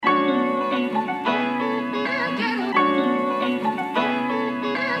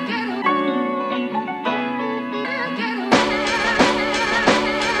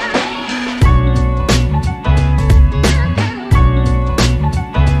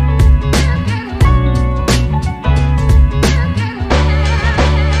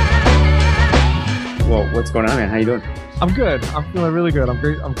What's going on, man? How you doing? I'm good. I'm feeling really good. I'm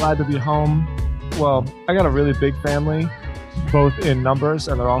great. I'm glad to be home. Well, I got a really big family, both in numbers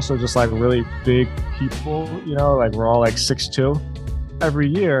and they're also just like really big people, like we're all like 6'2". Every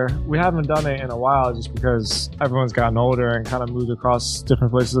year, we haven't done it in a while just because everyone's gotten older and kind of moved across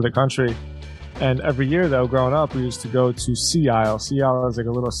different places of the country. And every year, though, growing up, we used to go to Sea Isle. Sea Isle is like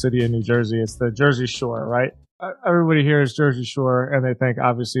a little city in New Jersey. It's the Jersey Shore, right? Everybody hears Jersey Shore and they think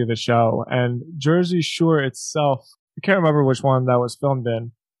obviously the show. And Jersey Shore itself, I can't remember which one that was filmed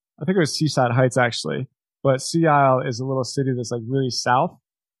in. I think it was Seaside Heights actually. But Sea Isle is a little city that's like really south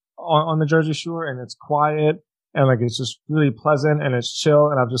on the Jersey Shore, and it's quiet and like it's just really pleasant and it's chill.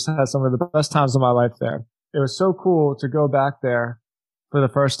 And I've just had some of the best times of my life there. It was so cool to go back there for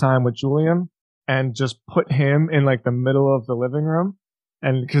the first time with Julian and just put him in like the middle of the living room.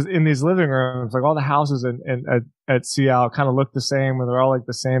 And because in these living rooms, like all the houses at Sea Isle kind of look the same, and they're all like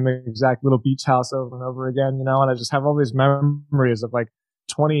the same exact little beach house over and over again, and I just have all these memories of like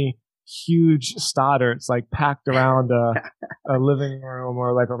 20 huge Stoddarts like packed around a living room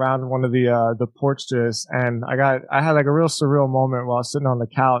or like around one of the porches. And I had like a real surreal moment while sitting on the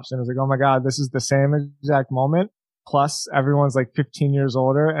couch, and I was like, oh my God, this is the same exact moment. Plus everyone's like 15 years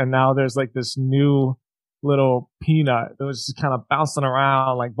older, and now there's like this new little peanut that was just kind of bouncing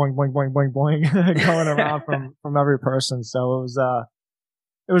around like boing, boing, boing, boing, boing, going around from every person. So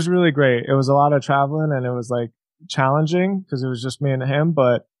it was really great. It was a lot of traveling and it was like challenging because it was just me and him,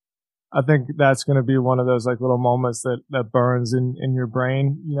 but I think that's going to be one of those like little moments that burns in your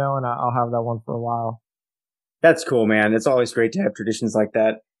brain, and I'll have that one for a while. That's cool, man. It's always great to have traditions like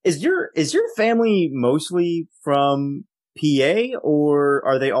that. Is your family mostly from PA, or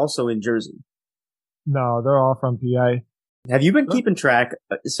are they also in Jersey? No, they're all from PA. Have you been keeping track?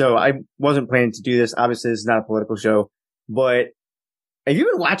 So I wasn't planning to do this. Obviously, this is not a political show, but have you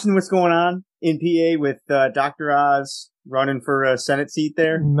been watching what's going on in PA with Dr. Oz running for a Senate seat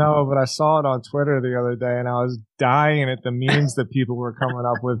there? No, but I saw it on Twitter the other day, and I was dying at the memes that people were coming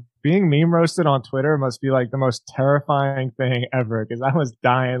up with. Being meme roasted on Twitter must be like the most terrifying thing ever, because I was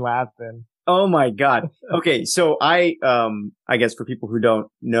dying laughing. Oh my God. Okay. So I guess for people who don't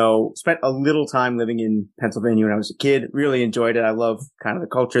know, spent a little time living in Pennsylvania when I was a kid, really enjoyed it. I love kind of the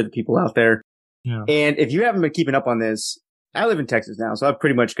culture, the people out there. Yeah. And if you haven't been keeping up on this, I live in Texas now, so I've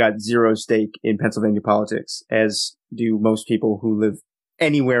pretty much got zero stake in Pennsylvania politics, as do most people who live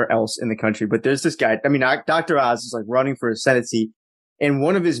anywhere else in the country. But there's this guy, Dr. Oz is like running for a Senate seat, and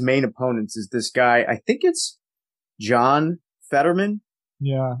one of his main opponents is this guy, I think it's John Fetterman.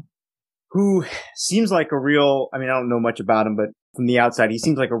 Yeah. Who seems like a real, I don't know much about him, but from the outside, he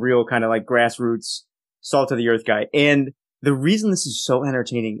seems like a real kind of like grassroots, salt of the earth guy. And the reason this is so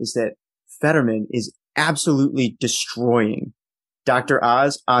entertaining is that Fetterman is absolutely destroying Dr.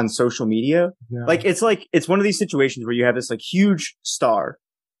 Oz on social media. Yeah. It's one of these situations where you have this like huge star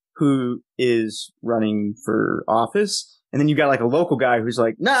who is running for office. And then you got like a local guy who's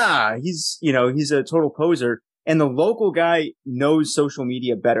like, nah, he's a total poser. And the local guy knows social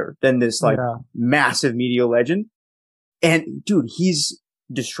media better than this massive media legend. And dude, he's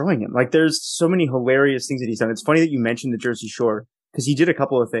destroying him. Like there's so many hilarious things that he's done. It's funny that you mentioned the Jersey Shore, because he did a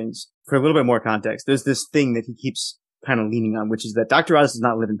couple of things. For a little bit more context, there's this thing that he keeps kind of leaning on, which is that Dr. Oz does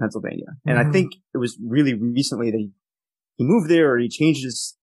not live in Pennsylvania. And I think it was really recently that he moved there, or he changed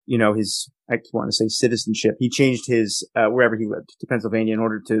his, I want to say citizenship. He changed his, wherever he lived, to Pennsylvania in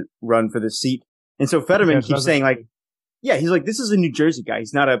order to run for the seat. And so Fetterman keeps saying like, yeah, he's like, this is a New Jersey guy.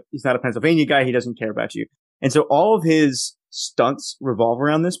 He's not a Pennsylvania guy. He doesn't care about you. And so all of his stunts revolve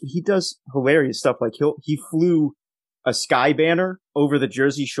around this, but he does hilarious stuff. Like he flew a sky banner over the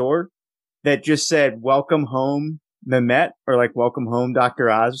Jersey Shore that just said, welcome home, Mehmet, or like, welcome home, Dr.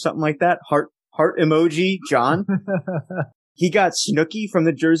 Oz, or something like that. Heart emoji, John. He got Snooki from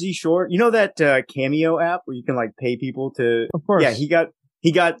the Jersey Shore. You know that Cameo app where you can like pay people to, of course. Yeah, he got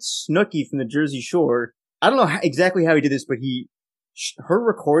Snooki from the Jersey Shore. I don't know exactly how he did this, but her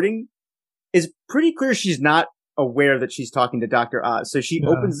recording is pretty clear. She's not aware that she's talking to Dr. Oz. So she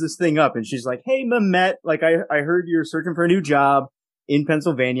opens this thing up and she's like, hey, Mehmet, like I heard you're searching for a new job in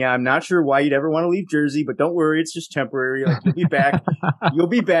Pennsylvania. I'm not sure why you'd ever want to leave Jersey, but don't worry. It's just temporary. Like you'll be back. You'll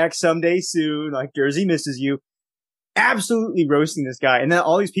be back someday soon. Like Jersey misses you. Absolutely roasting this guy. And then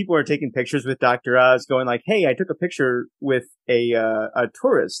all these people are taking pictures with Dr. Oz going like, hey, I took a picture with a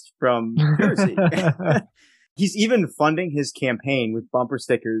tourist from Jersey. He's even funding his campaign with bumper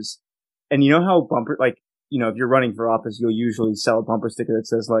stickers. And you know how if you're running for office, you'll usually sell a bumper sticker that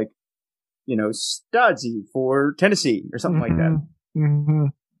says like, Stodsy for Tennessee or something like that. Mm-hmm.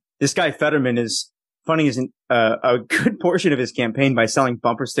 This guy Fetterman is funding a good portion of his campaign by selling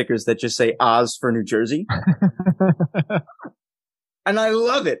bumper stickers that just say Oz for New Jersey. And I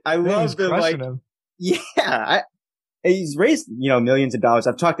love it. I love the him. Yeah. He's raised, millions of dollars.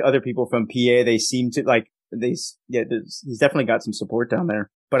 I've talked to other people from PA. They seem to he's definitely got some support down there.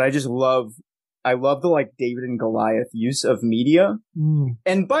 But I love the David and Goliath use of media. Mm.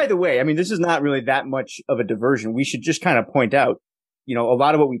 And by the way, I mean, this is not really that much of a diversion. We should just kind of point out, a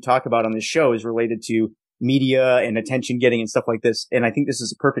lot of what we talk about on this show is related to media and attention getting and stuff like this. And I think this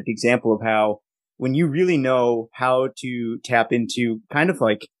is a perfect example of how when you really know how to tap into kind of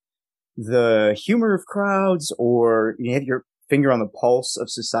like the humor of crowds, or you have your finger on the pulse of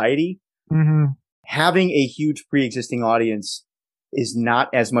society, mm-hmm. having a huge pre-existing audience is not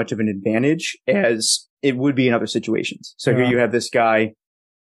as much of an advantage as it would be in other situations. So here you have this guy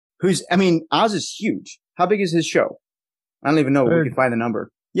Oz is huge. How big is his show? I don't even know. We can find the number.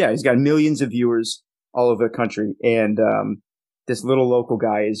 Yeah, he's got millions of viewers all over the country. And this little local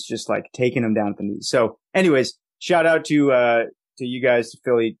guy is just taking him down at the knees. So anyways, shout out to you guys, to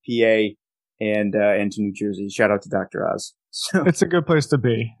Philly, PA, and to New Jersey. Shout out to Dr. Oz. So. It's a good place to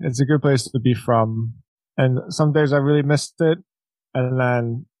be. It's a good place to be from. And some days I really missed it. And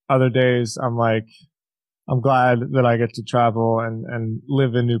then other days I'm glad that I get to travel and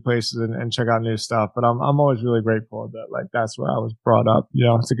live in new places and check out new stuff. But I'm always really grateful that that's where I was brought up.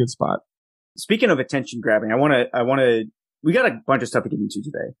 It's a good spot. Speaking of attention grabbing, we got a bunch of stuff to get into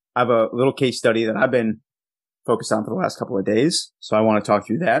today. I have a little case study that I've been focused on for the last couple of days. So I want to talk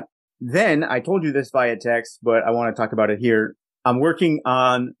through that. Then I told you this via text, but I want to talk about it here. I'm working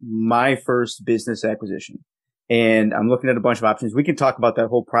on my first business acquisition. And I'm looking at a bunch of options. We can talk about that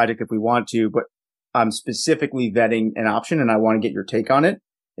whole project if we want to, but I'm specifically vetting an option and I want to get your take on it.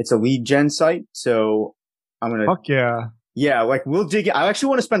 It's a lead gen site. So I'm going to. Fuck yeah. Yeah. We'll dig it. I actually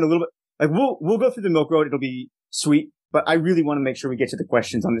want to spend a little bit, we'll go through the Milk Road. It'll be sweet, but I really want to make sure we get to the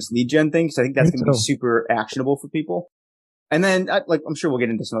questions on this lead gen thing. Cause I think that's going to be super actionable for people. And then I'm sure we'll get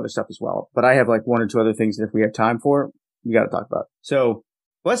into some other stuff as well, but I have one or two other things that if we have time for, we got to talk about. So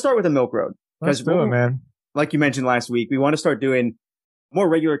let's start with the Milk Road. Let's do it, man. Like you mentioned last week, we want to start doing more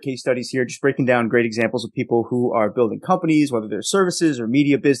regular case studies here, just breaking down great examples of people who are building companies, whether they're services or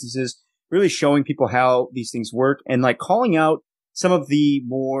media businesses, really showing people how these things work and calling out some of the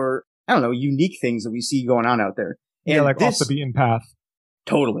more, unique things that we see going on out there. And off the beaten path.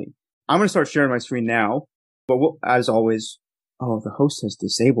 Totally. I'm going to start sharing my screen now, but as always, the host has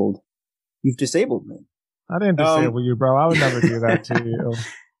disabled. You've disabled me. I didn't disable you, bro. I would never do that to you.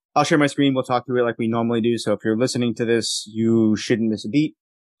 I'll share my screen. We'll talk through it like we normally do. So if you're listening to this, you shouldn't miss a beat.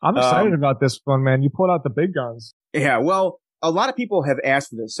 I'm excited about this one, man. You pulled out the big guns. Yeah. Well, a lot of people have asked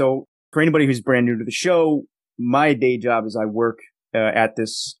for this. So for anybody who's brand new to the show, my day job is I work at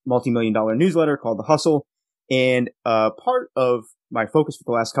this multi-million-dollar newsletter called The Hustle. And part of my focus for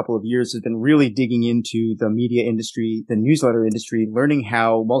the last couple of years has been really digging into the media industry, the newsletter industry, learning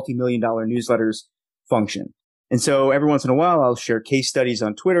how multi-million-dollar newsletters function. And so every once in a while, I'll share case studies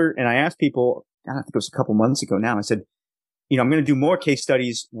on Twitter. And I asked people, I think it was a couple months ago now, I said, I'm going to do more case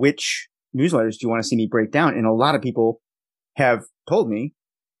studies. Which newsletters do you want to see me break down? And a lot of people have told me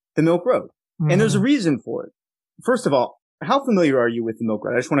the Milk Road. Mm-hmm. And there's a reason for it. First of all, how familiar are you with the Milk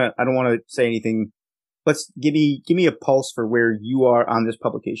Road? I don't want to say anything. Let's give me a pulse for where you are on this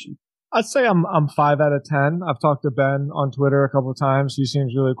publication. I'd say I'm 5 out of 10. I've talked to Ben on Twitter a couple of times. He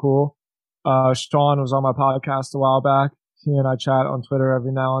seems really cool. Sean was on my podcast a while back. He and I chat on Twitter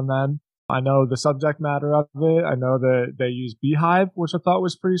every now and then. I know the subject matter of it. I know that they use Beehive, which I thought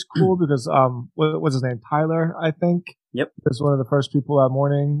was pretty cool because, what's his name? Tyler, I think. Yep. Was one of the first people at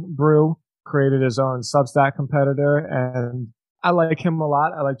Morning Brew, created his own Substack competitor. And I like him a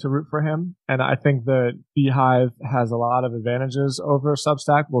lot. I like to root for him. And I think that Beehive has a lot of advantages over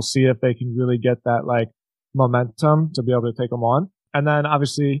Substack. We'll see if they can really get that momentum to be able to take them on. And then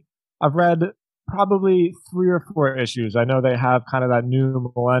obviously, I've read probably 3 or 4 issues. I know they have kind of that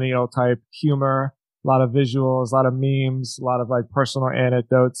new millennial type humor, a lot of visuals, a lot of memes, a lot of personal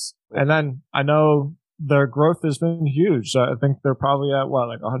anecdotes. And then I know their growth has been huge. So I think they're probably at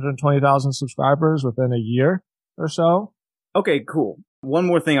 120,000 subscribers within a year or so. Okay, cool. One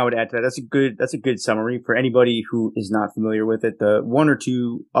more thing I would add to that. That's a good summary for anybody who is not familiar with it. The 1 or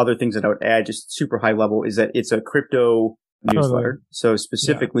 2 other things that I would add, just super high level, is that it's a crypto newsletter. So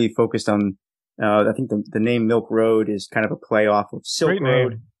specifically focused on, I think the name Milk Road is kind of a play off of Silk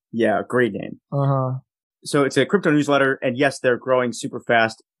Road. Yeah, great name. Uh-huh. So it's a crypto newsletter, and yes, they're growing super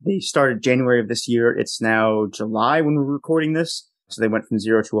fast. They started January of this year. It's now July when we're recording this. So they went from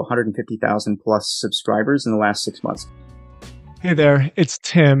 0 to 150,000 plus subscribers in the last 6 months. Hey there, it's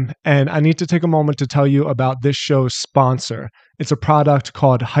Tim, and I need to take a moment to tell you about this show's sponsor. It's a product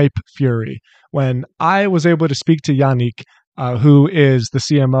called Hype Fury. When I was able to speak to Yannick, who is the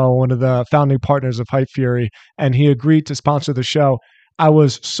CMO, one of the founding partners of Hype Fury, and he agreed to sponsor the show, I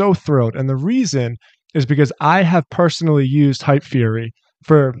was so thrilled. And the reason is because I have personally used Hype Fury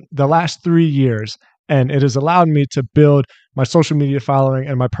for the last 3 years, and it has allowed me to build my social media following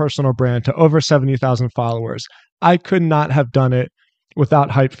and my personal brand to over 70,000 followers. I could not have done it without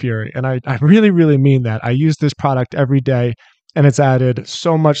Hype Fury. And I really, really mean that. I use this product every day, and it's added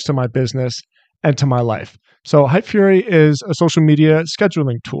so much to my business and to my life. So Hype Fury is a social media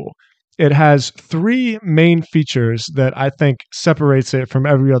scheduling tool. It has three main features that I think separates it from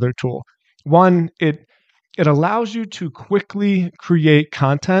every other tool. One, it allows you to quickly create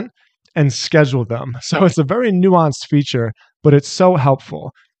content and schedule them. So it's a very nuanced feature, but it's so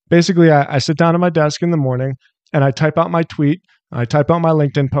helpful. Basically, I sit down at my desk in the morning and I type out my tweet, I type out my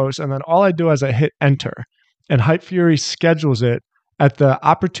LinkedIn post, and then all I do is I hit enter. And Hype Fury schedules it at the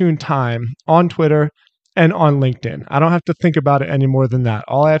opportune time on Twitter and on LinkedIn. I don't have to think about it any more than that.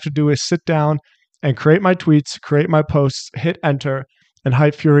 All I have to do is sit down and create my tweets, create my posts, hit enter, and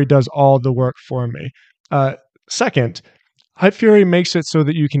Hype Fury does all the work for me. Second, Hype Fury makes it so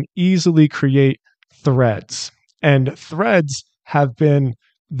that you can easily create threads. And threads have been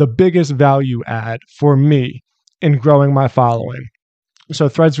the biggest value add for me in growing my following. So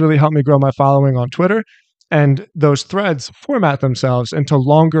threads really help me grow my following on Twitter. And those threads format themselves into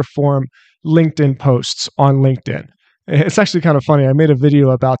longer form LinkedIn posts on LinkedIn. It's actually kind of funny. I made a video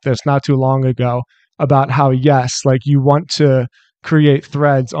about this not too long ago about how, yes, like you want to create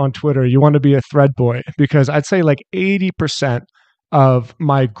threads on Twitter. You want to be a thread boy, because I'd say like 80% of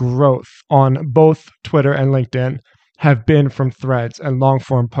my growth on both Twitter and LinkedIn have been from threads and long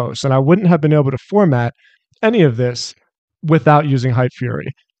form posts. And I wouldn't have been able to format any of this without using Hype Fury.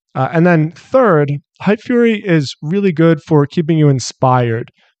 And then third, Hype Fury is really good for keeping you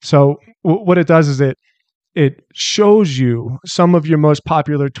inspired. So what it does is it shows you some of your most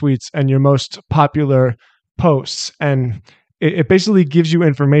popular tweets and your most popular posts, and it basically gives you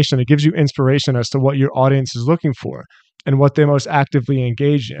information. It gives you inspiration as to what your audience is looking for and what they most actively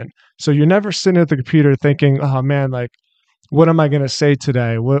engage in. So you're never sitting at the computer thinking, oh man, like, what am I going to say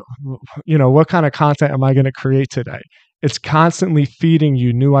today? What kind of content am I going to create today? It's constantly feeding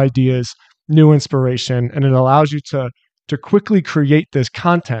you new ideas, new inspiration, and it allows you to quickly create this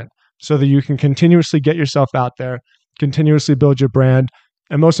content so that you can continuously get yourself out there, continuously build your brand,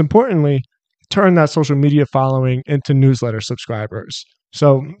 and most importantly, turn that social media following into newsletter subscribers.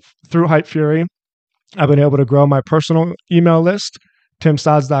 So through Hype Fury, I've been able to grow my personal email list,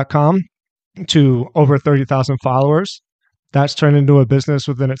 timstodds.com, to over 30,000 followers. That's turned into a business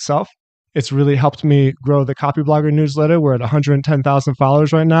within itself. It's really helped me grow the Copyblogger newsletter. We're at 110,000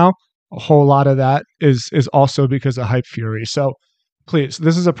 followers right now. A whole lot of that is also because of Hype Fury. So please,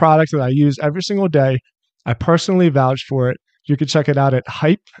 this is a product that I use every single day. I personally vouch for it. You can check it out at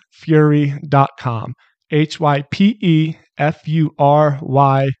hypefury.com,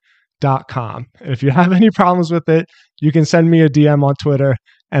 hypefury.com. And if you have any problems with it, you can send me a DM on Twitter,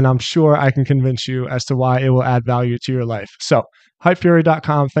 and I'm sure I can convince you as to why it will add value to your life. So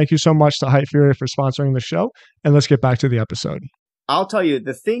hypefury.com. Thank you so much to Hype Fury for sponsoring the show. And let's get back to the episode. I'll tell you,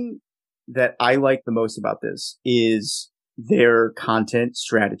 the thing that I like the most about this is their content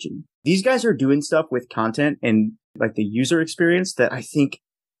strategy. These guys are doing stuff with content and like the user experience that I think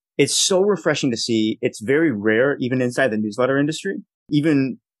it's so refreshing to see. It's very rare, even inside the newsletter industry,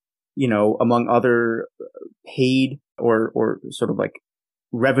 even, among other paid or sort of like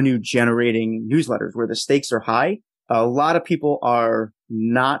revenue generating newsletters where the stakes are high. A lot of people are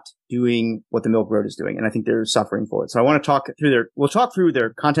not doing what the Milk Road is doing, and I think they're suffering for it. So I want to we'll talk through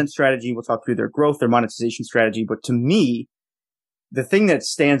their content strategy, we'll talk through their growth, their monetization strategy. But to me, the thing that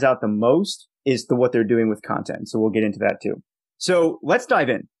stands out the most is what they're doing with content. So we'll get into that too. So let's dive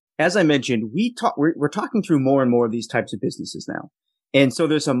in. As I mentioned, we're talking through more and more of these types of businesses now. And so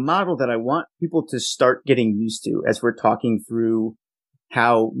there's a model that I want people to start getting used to as we're talking through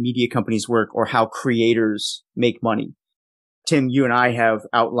how media companies work or how creators make money. Tim, you and I have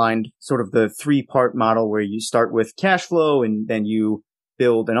outlined sort of the 3-part model where you start with cash flow and then you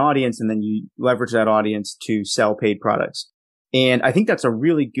build an audience and then you leverage that audience to sell paid products. And I think that's a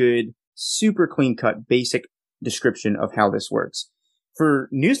really good, super clean cut, basic description of how this works. For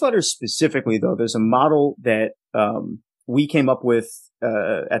newsletters specifically, though, there's a model that we came up with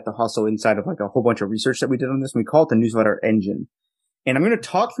at The Hustle inside of like a whole bunch of research that we did on this. We call it the newsletter engine. And I'm going to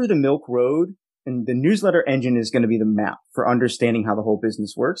talk through the Milk Road, and the newsletter engine is going to be the map for understanding how the whole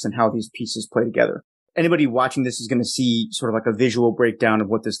business works and how these pieces play together. anybody watching this is going to see sort of like a visual breakdown of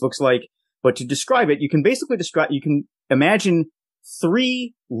what this looks like. But to describe it, you can imagine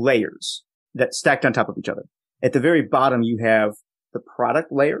 3 layers that stacked on top of each other. At the very bottom, you have the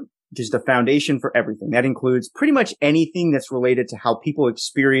product layer, which is the foundation for everything. That includes pretty much anything that's related to how people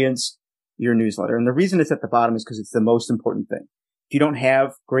experience your newsletter. And the reason it's at the bottom is because it's the most important thing. If you don't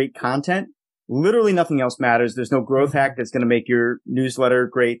have great content, literally nothing else matters. There's no growth hack that's going to make your newsletter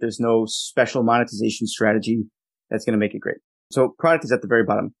great. There's no special monetization strategy that's going to make it great. So product is at the very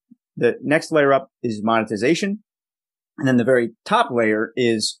bottom. The next layer up is monetization. And then the very top layer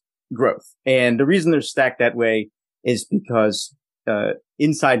is growth. And the reason they're stacked that way is because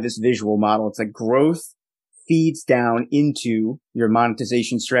inside this visual model, it's like growth feeds down into your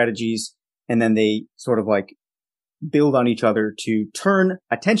monetization strategies. And then they sort of like build on each other to turn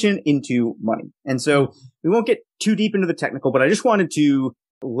attention into money. And so we won't get too deep into the technical, but I just wanted to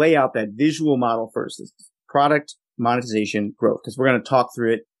lay out that visual model first. This product, monetization, growth, because we're going to talk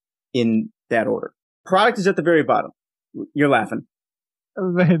through it in that order. Product is at the very bottom. You're laughing.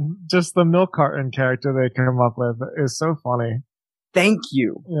 Just the milk carton character they come up with is so funny. Thank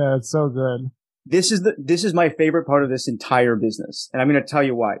you. Yeah, it's so good. This is my favorite part of this entire business. And I'm going to tell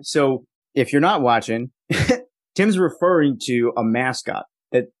you why. So if you're not watching, Tim's referring to a mascot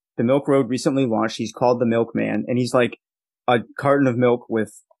that the Milk Road recently launched. He's called the Milkman, and he's like a carton of milk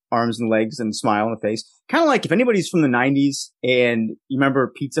with arms and legs and a smile on the face. Kind of like if anybody's from the 90s and you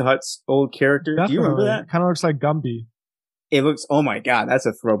remember Pizza Hut's old character. Definitely. Do you remember that? Kind of looks like Gumby. It looks, oh my God, that's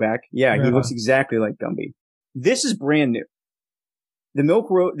a throwback. Yeah, he looks exactly like Gumby. This is brand new. The Milk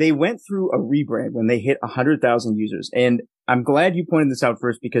Road, they went through a rebrand when they hit 100,000 users. And I'm glad you pointed this out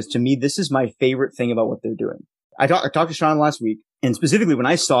first, because to me, this is my favorite thing about what they're doing. I talked to Sean last week, and specifically when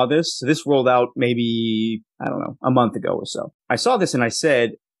I saw this, so this rolled out maybe, I don't know, a month ago or so. I saw this and I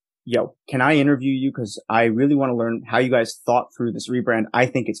said, yo, can I interview you? Because I really want to learn how you guys thought through this rebrand. I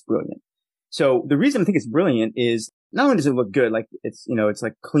think it's brilliant. So the reason I think it's brilliant is not only does it look good, like it's, you know, it's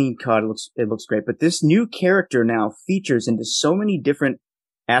like clean cut. It looks great, but this new character now features into so many different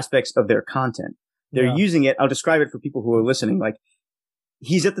aspects of their content. They're using it. I'll describe it for people who are listening. Like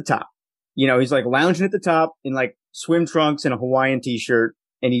he's at the top, you know, he's like lounging at the top in like swim trunks and a Hawaiian t-shirt.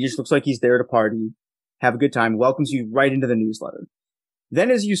 And he just looks like he's there to party, have a good time, welcomes you right into the newsletter. Then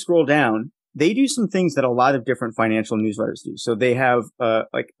as you scroll down, they do some things that a lot of different financial newsletters do. So they have,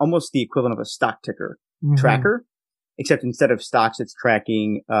 like almost the equivalent of a stock ticker tracker, except instead of stocks, it's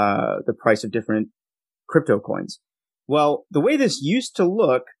tracking, the price of different crypto coins. Well, the way this used to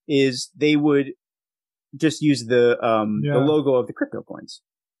look is they would just use the logo of the crypto coins.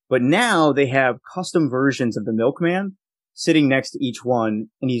 But now they have custom versions of the Milkman sitting next to each one,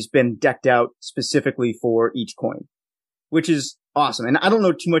 and he's been decked out specifically for each coin, which is awesome. And I don't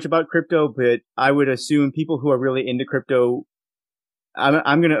know too much about crypto, but I would assume people who are really into crypto,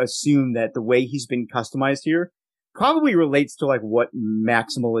 I'm going to assume that the way he's been customized here probably relates to like what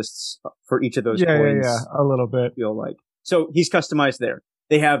maximalists for each of those coins a little bit feel like. So he's customized there.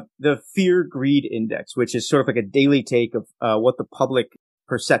 They have the Fear Greed Index, which is sort of like a daily take of what the public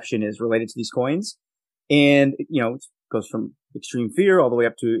perception is related to these coins. And, you know, it goes from extreme fear all the way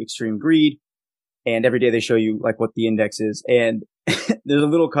up to extreme greed. And every day they show you like what the index is. And there's a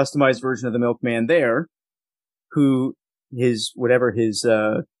little customized version of the Milkman there who his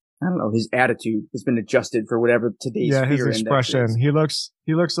attitude has been adjusted for whatever today's fear his expression. Index is.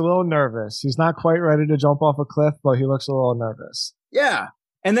 He looks a little nervous. He's not quite ready to jump off a cliff, but he looks a little nervous. Yeah.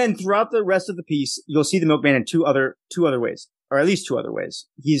 And then throughout the rest of the piece, you'll see the Milkman in two other ways, or at least 2 other ways.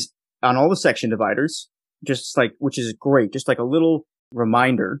 He's on all the section dividers, just like, which is great, just like a little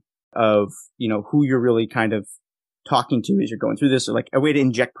reminder of, you know, who you're really kind of talking to as you're going through this, or like a way to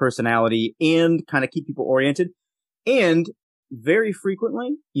inject personality and kind of keep people oriented. And very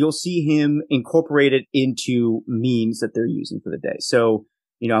frequently, you'll see him incorporated into memes that they're using for the day. So,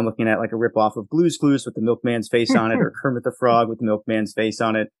 you know, I'm looking at like a ripoff of Blue's Clues with the Milkman's face on it, or Kermit the Frog with the Milkman's face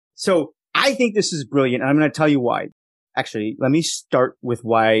on it. So I think this is brilliant, and I'm going to tell you why. Actually, let me start with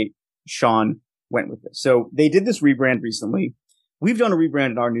why Sean went with this. So they did this rebrand recently. We've done a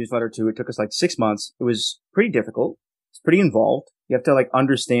rebrand in our newsletter too. It took us like 6 months. It was pretty difficult. It's pretty involved. You have to like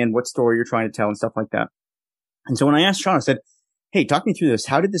understand what story you're trying to tell and stuff like that. And so when I asked Sean, I said, hey, talk me through this.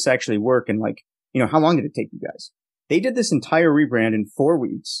 How did this actually work? And like, you know, how long did it take you guys? They did this entire rebrand in 4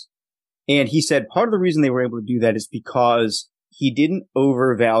 weeks. And he said part of the reason they were able to do that is because he didn't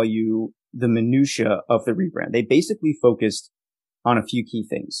overvalue the minutia of the rebrand. They basically focused on a few key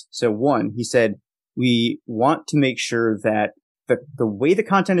things. So one, he said, we want to make sure that the way the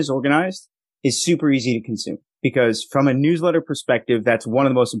content is organized is super easy to consume, because from a newsletter perspective, that's one of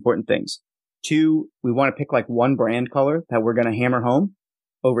the most important things. 2, we want to pick like one brand color that we're going to hammer home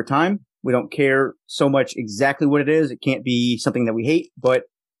over time. We don't care so much exactly what it is. It can't be something that we hate, but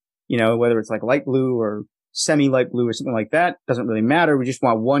whether it's like light blue or semi-light blue or something like that, doesn't really matter. We just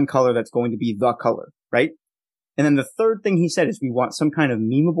want one color that's going to be the color, right? And then the third thing he said is we want some kind of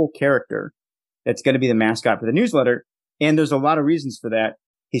memeable character that's going to be the mascot for the newsletter. And there's a lot of reasons for that.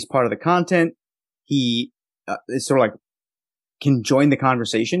 He's part of the content. He is sort of like can join the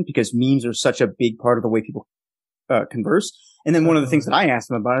conversation because memes are such a big part of the way people converse. And then one of the things that I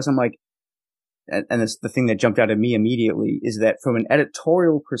asked him about is I'm like, and this, the thing that jumped out at me immediately is that from an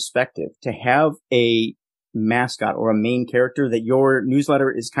editorial perspective, to have a mascot or a main character that your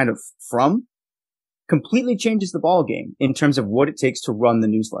newsletter is kind of from completely changes the ball game in terms of what it takes to run the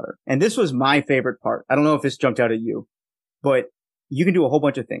newsletter. And this was my favorite part. I don't know if this jumped out at you, but you can do a whole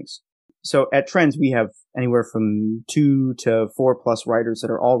bunch of things. So at Trends, we have anywhere from 2 to 4 plus writers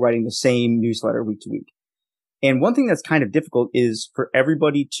that are all writing the same newsletter week to week. And one thing that's kind of difficult is for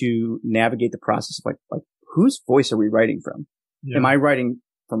everybody to navigate the process of like whose voice are we writing from? Yeah. Am I writing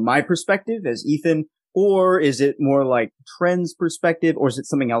from my perspective as Ethan, or is it more like Trends perspective, or is it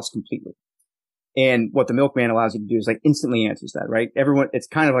something else completely? And what the Milkman allows you to do is like instantly answers that, right? It's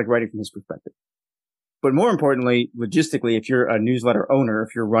kind of like writing from his perspective. But more importantly, logistically, if you're a newsletter owner,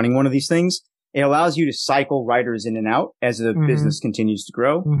 if you're running one of these things, it allows you to cycle writers in and out as the business continues to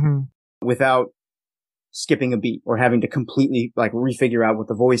grow without skipping a beat or having to completely like refigure out what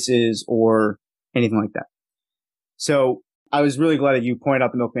the voice is or anything like that. So I was really glad that you pointed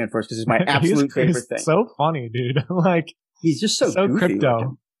out the Milkman first because it's my absolute favorite thing. So funny, dude. Like he's just so goofy crypto.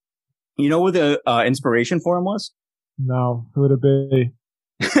 Looking. You know what the inspiration for him was? No, who would it be?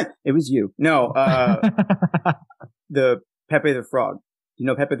 It was you. No, the Pepe the Frog. You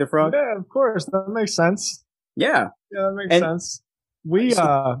know Pepe the Frog? Yeah, of course. That makes sense. Yeah. Yeah, that makes sense. We,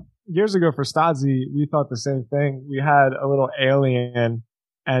 years ago for Stodzy, we thought the same thing. We had a little alien,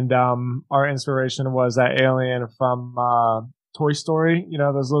 and our inspiration was that alien from Toy Story. You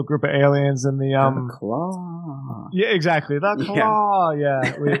know, those little group of aliens in the claw. Yeah, exactly. That claw.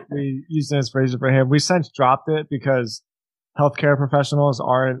 Yeah. We used an inspiration for him. We since dropped it because healthcare professionals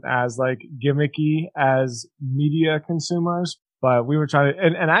aren't as like gimmicky as media consumers, but we were trying to,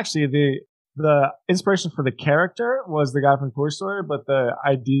 and actually the inspiration for the character was the guy from Toy Story, but the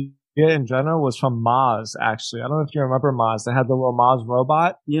idea in general was from Maz, actually. I don't know if you remember Maz. They had the little Maz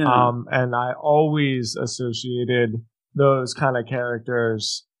robot. Yeah. And I always associated those kind of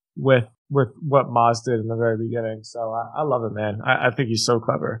characters with what Maz did in the very beginning. So I love it, man. I think he's so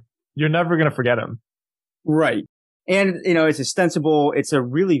clever. You're never going to forget him. Right. And, it's ostensible. It's a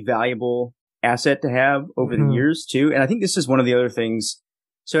really valuable asset to have over the years, too. And I think this is one of the other things.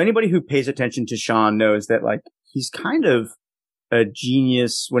 So anybody who pays attention to Sean knows that, like, he's kind of a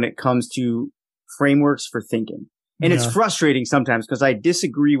genius when it comes to frameworks for thinking. And it's frustrating sometimes because I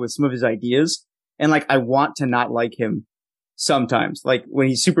disagree with some of his ideas. And, like, I want to not like him sometimes. Like, when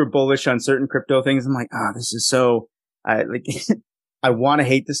he's super bullish on certain crypto things, I'm like, this is so, I want to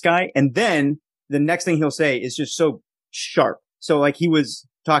hate this guy. And then the next thing he'll say is just so sharp. So like he was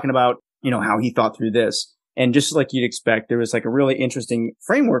talking about, how he thought through this. And just like you'd expect, there was like a really interesting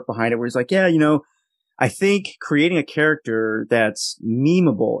framework behind it where he's like, I think creating a character that's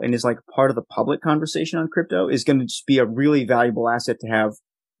memeable and is like part of the public conversation on crypto is going to just be a really valuable asset to have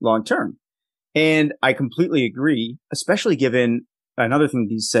long term. And I completely agree, especially given another thing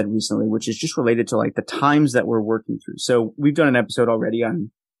he said recently, which is just related to like the times that we're working through. So we've done an episode already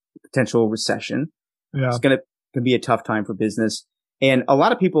on potential recession. Yeah. It's going to be a tough time for business. And a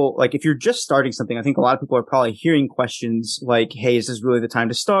lot of people, like if you're just starting something, I think a lot of people are probably hearing questions like, hey, is this really the time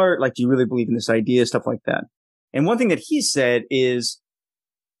to start? Like, do you really believe in this idea? Stuff like that. And one thing that he said is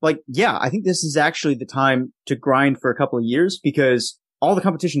like, yeah, I think this is actually the time to grind for a couple of years because all the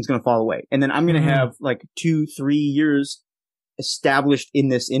competition is going to fall away. And then I'm going to have like 2-3 years established in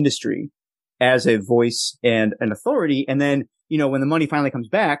this industry as a voice and an authority. And then, when the money finally comes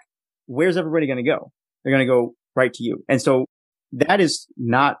back, where's everybody going to go? They're going to go right to you. And so that is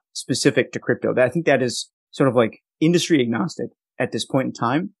not specific to crypto. I think that is sort of like industry agnostic at this point in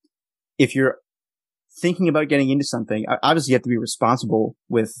time. If you're thinking about getting into something, obviously you have to be responsible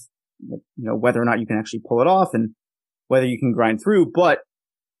with, whether or not you can actually pull it off and whether you can grind through. But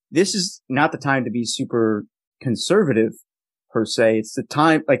this is not the time to be super conservative per se. It's the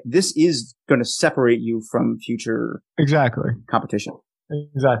time, like this is going to separate you from future competition.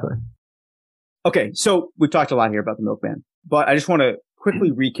 Exactly. Okay. So we've talked a lot here about the Milkman, but I just want to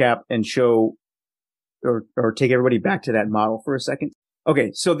quickly recap and show or take everybody back to that model for a second.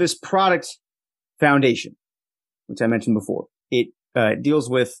 Okay. So this product foundation, which I mentioned before, it deals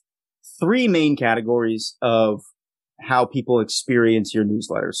with three main categories of how people experience your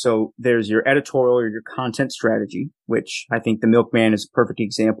newsletter. So there's your editorial or your content strategy, which I think the Milkman is a perfect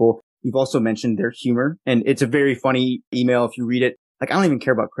example. You've also mentioned their humor, and it's a very funny email if you read it. Like, I don't even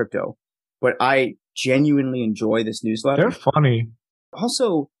care about crypto, but I genuinely enjoy this newsletter. They're funny.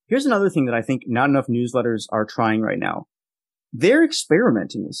 Also, here's another thing that I think not enough newsletters are trying right now. They're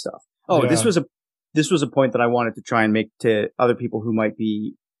experimenting with stuff. Oh, Yeah. this was a point that I wanted to try and make to other people who might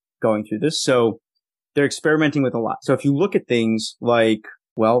be going through this. So they're experimenting with a lot. So if you look at things like,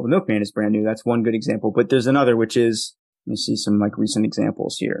 well, the Milkman is brand new. That's one good example. But there's another, which is, let me see some like recent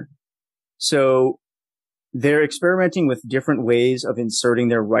examples here. So they're experimenting with different ways of inserting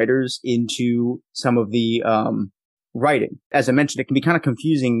their writers into some of the writing. As I mentioned, it can be kind of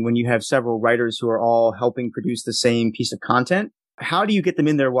confusing when you have several writers who are all helping produce the same piece of content. How do you get them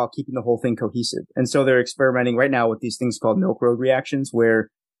in there while keeping the whole thing cohesive? And so they're experimenting right now with these things called Milk Road reactions, where,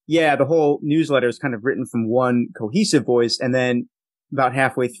 yeah, the whole newsletter is kind of written from one cohesive voice, and then about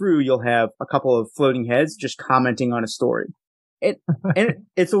halfway through, you'll have a couple of floating heads just commenting on a story.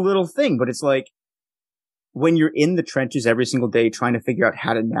 It's a little thing, but it's like, when you're in the trenches every single day trying to figure out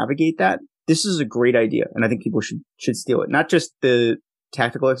how to navigate that, this is a great idea. And I think people should steal it. Not just the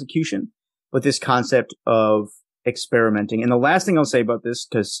tactical execution, but this concept of experimenting. And the last thing I'll say about this,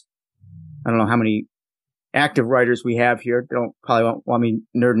 because I don't know how many active writers we have here. They probably won't want me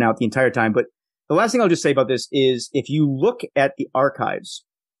nerding out the entire time. But the last thing I'll just say about this is if you look at the archives,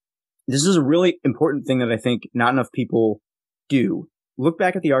 this is a really important thing that I think not enough people do. Look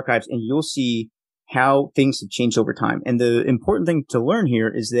back at the archives and you'll see how things have changed over time. And the important thing to learn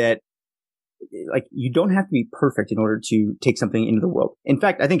here is that, like, you don't have to be perfect in order to take something into the world. In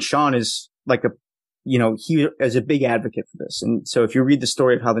fact, I think Sean is like he is a big advocate for this. And so if you read the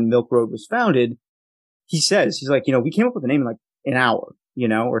story of how the Milk Road was founded, he's like, we came up with a name in like an hour,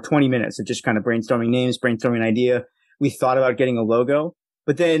 or 20 minutes of just kind of brainstorming names, brainstorming an idea. We thought about getting a logo,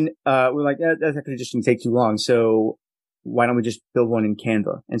 but then, we're like, that's actually just going to take too long. So why don't we just build one in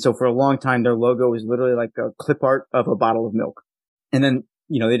Canva? And so for a long time, their logo was literally like a clip art of a bottle of milk. And then,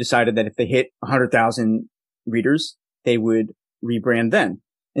 they decided that if they hit 100,000 readers, they would rebrand then.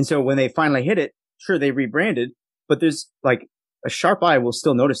 And so when they finally hit it, sure, they rebranded, but there's like a sharp eye will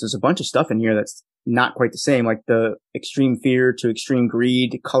still notice there's a bunch of stuff in here that's not quite the same. Like the extreme fear to extreme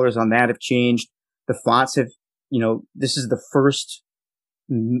greed, the colors on that have changed. The fonts have, this is the first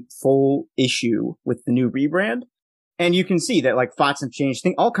full issue with the new rebrand. And you can see that like fonts have changed.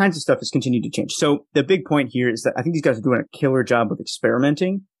 All kinds of stuff has continued to change. So the big point here is that I think these guys are doing a killer job of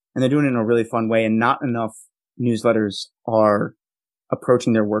experimenting, and they're doing it in a really fun way. And not enough newsletters are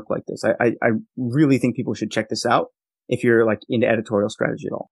approaching their work like this. I really think people should check this out if you're like into editorial strategy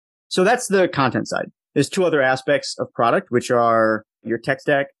at all. So that's the content side. There's two other aspects of product, which are your tech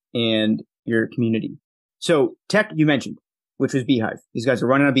stack and your community. So tech, you mentioned, which was Beehive. These guys are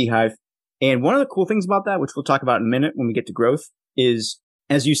running a Beehive. And one of the cool things about that, which we'll talk about in a minute when we get to growth, is,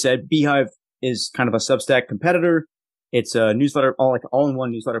 as you said, Beehive is kind of a Substack competitor. It's a newsletter, all-in-one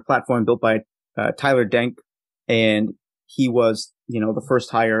newsletter platform built by Tyler Denk. And he was, the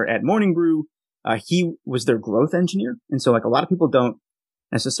first hire at Morning Brew. He was their growth engineer. And so like a lot of people don't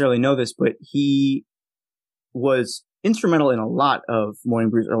necessarily know this, but he was instrumental in a lot of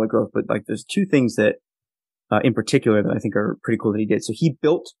Morning Brew's early growth. But like there's two things that in particular that I think are pretty cool that he did. So he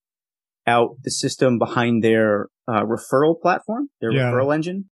built out the system behind their referral platform, their referral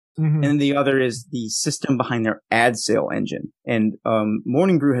engine. Mm-hmm. And the other is the system behind their ad sale engine. And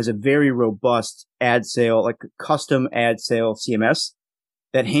Morning Brew has a very robust ad sale, like a custom ad sale CMS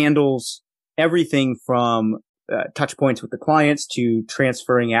that handles everything from touch points with the clients to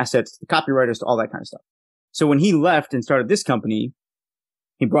transferring assets to the copywriters to all that kind of stuff. So when he left and started this company,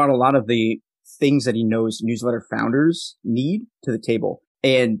 he brought a lot of the things that he knows newsletter founders need to the table.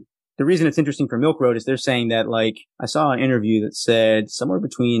 And the reason it's interesting for Milk Road is they're saying that, like, I saw an interview that said somewhere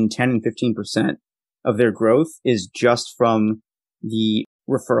between 10 and 15% of their growth is just from the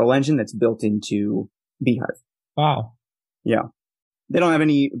referral engine that's built into Beehive. Wow. Yeah. They don't have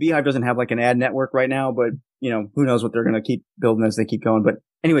Beehive doesn't have like an ad network right now, but who knows what they're going to keep building as they keep going. But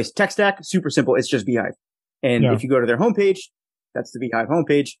anyways, tech stack, super simple. It's just Beehive. And if you go to their homepage, that's the Beehive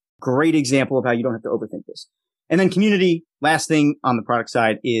homepage. Great example of how you don't have to overthink this. And then community, last thing on the product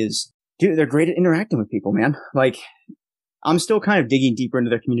side is, dude, they're great at interacting with people, man. Like, I'm still kind of digging deeper into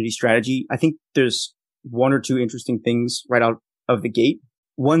their community strategy. I think there's one or two interesting things right out of the gate.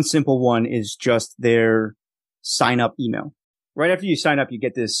 One simple one is just their sign up email. Right after you sign up, you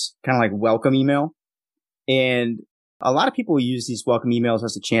get this kind of like welcome email. And a lot of people use these welcome emails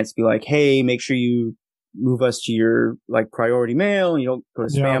as a chance to be like, hey, make sure you move us to your like priority mail and you don't go to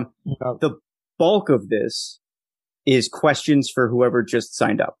spam. Yeah. The bulk of this is questions for whoever just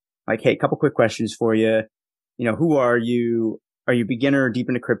signed up. Like, hey, a couple quick questions for you. You know, who are you? Are you beginner or deep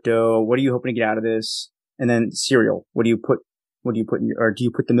into crypto? What are you hoping to get out of this? And then cereal. What do you put in your, or do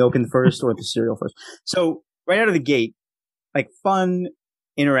you put the milk in first or the cereal first? So right out of the gate, like fun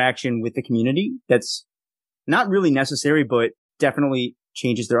interaction with the community that's not really necessary, but definitely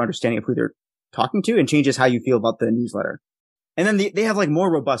changes their understanding of who they're talking to and changes how you feel about the newsletter. And then they have like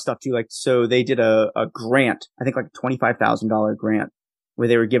more robust stuff too. Like, so they did a grant, I think like a $25,000 grant where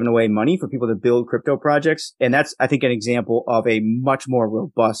they were giving away money for people to build crypto projects. And that's, I think, an example of a much more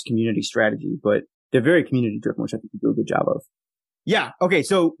robust community strategy, but they're very community driven, which I think they do a good job of. Yeah. Okay.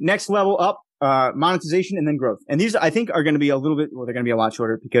 So next level up, monetization and then growth. And these I think are going to be a little bit, well, they're going to be a lot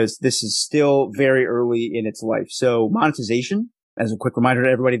shorter because this is still very early in its life. So monetization, as a quick reminder to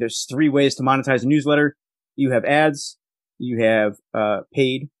everybody, there's 3 ways to monetize a newsletter. You have ads, you have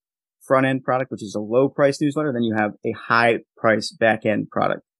paid front end product, which is a low price newsletter. Then you have a high price back end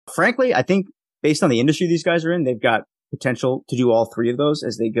product. Frankly, I think based on the industry these guys are in, they've got potential to do all 3 of those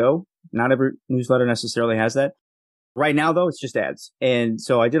as they go. Not every newsletter necessarily has that. Right now, though, it's just ads. And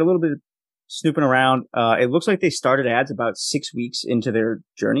so I did a little bit of snooping around. It looks like they started ads about 6 weeks into their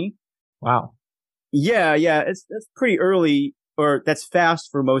journey. Wow. Yeah. That's pretty early, or that's fast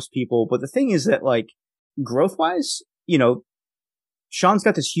for most people. But the thing is that, like, growth wise, you know, Sean's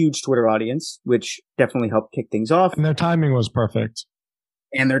got this huge Twitter audience, which definitely helped kick things off. And their timing was perfect.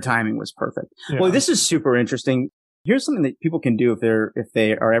 Yeah. Well, this is super interesting. Here's something that people can do if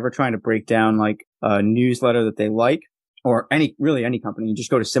they are ever trying to break down like a newsletter that they like, or any company. You just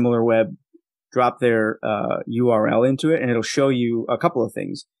go to SimilarWeb, drop their URL into it, and it'll show you a couple of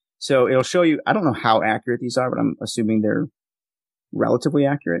things. So it'll show you, I don't know how accurate these are, but I'm assuming they're relatively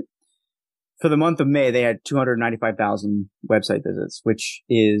accurate. For the month of May, they had 295,000 website visits, which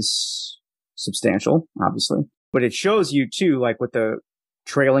is substantial, obviously. But it shows you too, like what the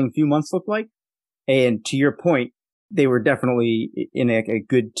trailing few months look like. And to your point, they were definitely in a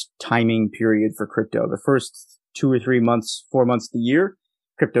good timing period for crypto. The first 2 or 3 months, 4 months of the year,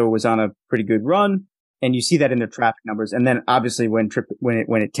 crypto was on a pretty good run, and you see that in their traffic numbers. And then obviously when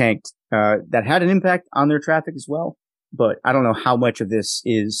it tanked, that had an impact on their traffic as well. But I don't know how much of this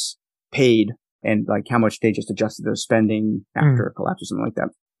is paid and like how much they just adjusted their spending after a collapse or something like that.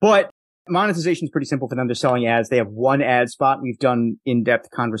 But monetization is pretty simple for them. They're selling ads. They have one ad spot. We've done in-depth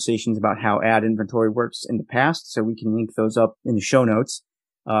conversations about how ad inventory works in the past, so we can link those up in the show notes.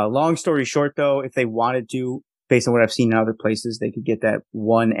 Long story short, though, if they wanted to, based on what I've seen in other places, they could get that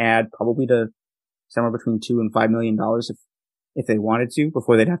one ad probably to somewhere between $2 and $5 million if they wanted to,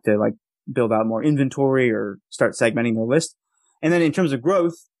 before they'd have to like build out more inventory or start segmenting their list. And then in terms of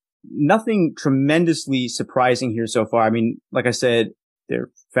growth, nothing tremendously surprising here so far. I mean, like I said, their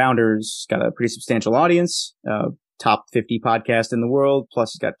founders got a pretty substantial audience, top 50 podcast in the world,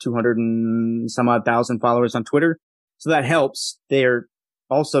 plus he's got 200 and some odd thousand followers on Twitter. So that helps. They're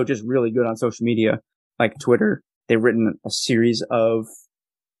also just really good on social media, like Twitter. They've written a series of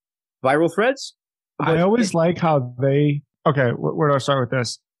viral threads. I always like how where do I start with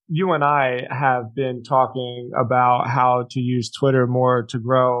this? You and I have been talking about how to use Twitter more to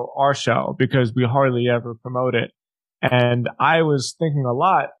grow our show because we hardly ever promote it. And I was thinking a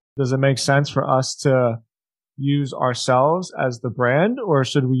lot, does it make sense for us to use ourselves as the brand, or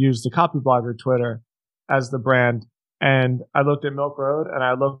should we use the Copyblogger Twitter as the brand? And I looked at Milk Road, and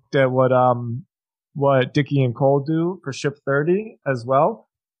I looked at what Dickie and Cole do for Ship 30 as well.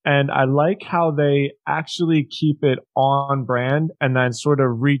 And I like how they actually keep it on brand and then sort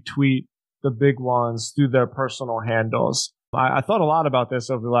of retweet the big ones through their personal handles. I thought a lot about this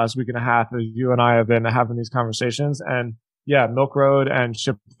over the last week and a half as you and I have been having these conversations. And yeah, Milk Road and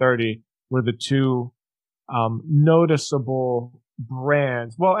Ship 30 were the two noticeable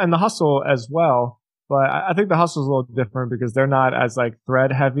brands. Well, and the Hustle as well. But I think the Hustle is a little different because they're not as like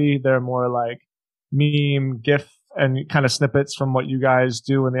thread heavy. They're more like meme, GIF, and kind of snippets from what you guys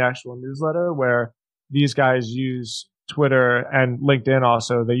do in the actual newsletter, where these guys use Twitter and LinkedIn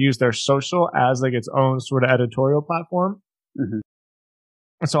also. They use their social as like its own sort of editorial platform. Mm-hmm.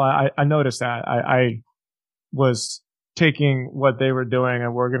 So I noticed that. I was taking what they were doing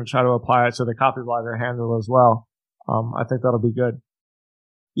and we're going to try to apply it to the Copyblogger handle as well. I think that'll be good.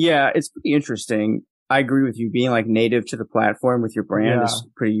 Yeah, it's pretty interesting. I agree with you. Being like native to the platform with your brand is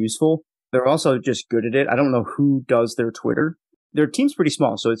pretty useful. They're also just good at it. I don't know who does their Twitter. Their team's pretty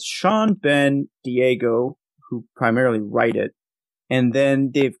small. So it's Sean, Ben, Diego, who primarily write it. And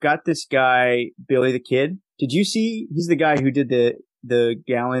then they've got this guy, Billy the Kid. Did you see? He's the guy who did the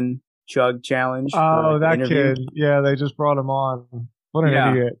gallon chug challenge. Oh, for the that interview. kid. Yeah, they just brought him on. What an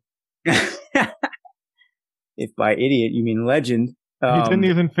Yeah. idiot. If by idiot you mean legend. He didn't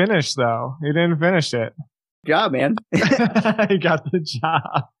even finish, though. He didn't finish it. Job, man. He got the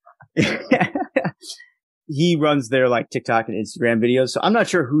job. He runs their like TikTok and Instagram videos. So I'm not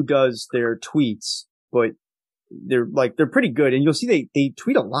sure who does their tweets, but they're pretty good. And you'll see they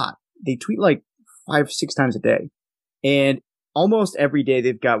tweet a lot. They tweet like 5-6 times a day. And almost every day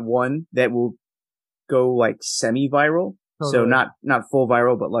they've got one that will go like semi-viral. Totally. So not full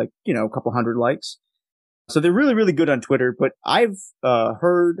viral, but like, a couple hundred likes. So they're really, really good on Twitter. But I've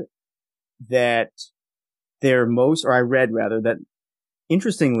heard that I read rather that,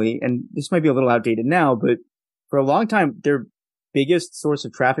 interestingly, and this might be a little outdated now, but for a long time, their biggest source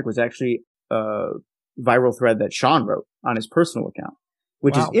of traffic was actually a viral thread that Sean wrote on his personal account,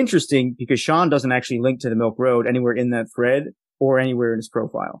 which is interesting because Sean doesn't actually link to the Milk Road anywhere in that thread or anywhere in his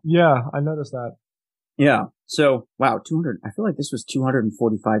profile. Yeah, I noticed that. Yeah. So, wow, 200. I feel like this was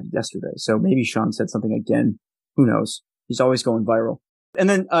 245 yesterday. So maybe Sean said something again. Who knows? He's always going viral. And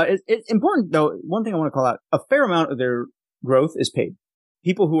then it's important, though, one thing I want to call out, a fair amount of their growth is paid.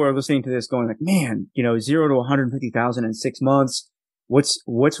 People who are listening to this going like, man, 0 to 150,000 in 6 months. What's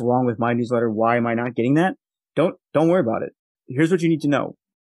wrong with my newsletter? Why am I not getting that? Don't worry about it. Here's what you need to know.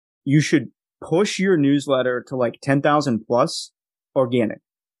 You should push your newsletter to like 10,000 plus organic,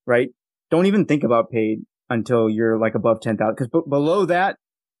 right? Don't even think about paid until you're like above 10,000, because below that,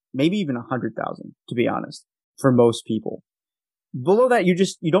 maybe even 100,000, to be honest, for most people. Below that, you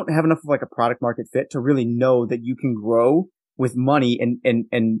don't have enough of like a product market fit to really know that you can grow with money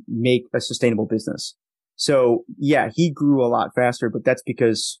and make a sustainable business. So yeah, he grew a lot faster, but that's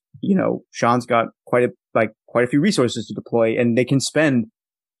because, Sean's got quite a few resources to deploy, and they can spend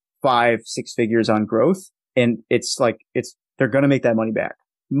 5-6 figures on growth. And they're going to make that money back.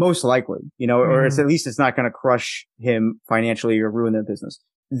 Most likely, or at least it's not going to crush him financially or ruin their business.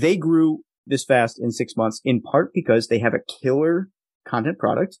 They grew this fast in 6 months, in part because they have a killer content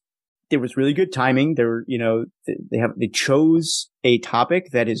product. There was really good timing. They chose a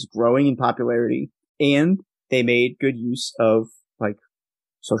topic that is growing in popularity, and they made good use of like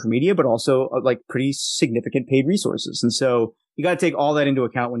social media, but also like pretty significant paid resources. And so you got to take all that into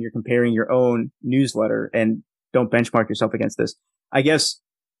account when you're comparing your own newsletter, and don't benchmark yourself against this. I guess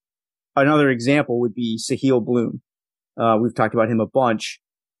another example would be Sahil Bloom. We've talked about him a bunch.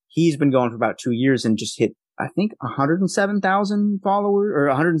 He's been going for about 2 years and just hit, I think, 107,000 followers or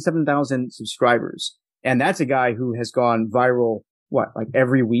 107,000 subscribers. And that's a guy who has gone viral, like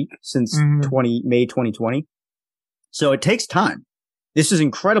every week since May 2020. So it takes time. This is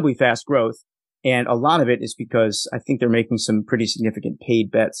incredibly fast growth. And a lot of it is because I think they're making some pretty significant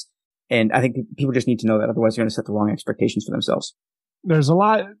paid bets. And I think people just need to know that. Otherwise, they're going to set the wrong expectations for themselves. There's a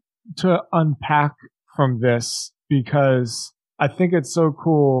lot to unpack from this, because I think it's so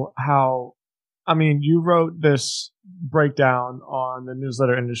cool how, you wrote this breakdown on the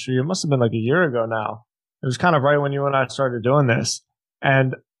newsletter industry. It must have been like a year ago now. It was kind of right when you and I started doing this.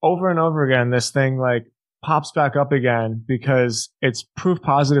 And over again, this thing like pops back up again, because it's proof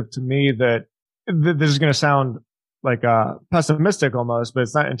positive to me that this is going to sound like pessimistic almost, but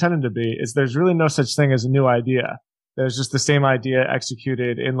it's not intended to be. There's really no such thing as a new idea. There's just the same idea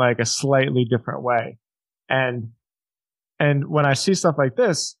executed in like a slightly different way. And when I see stuff like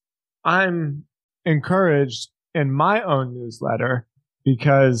this, I'm encouraged in my own newsletter,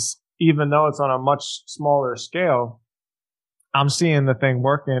 because even though it's on a much smaller scale, I'm seeing the thing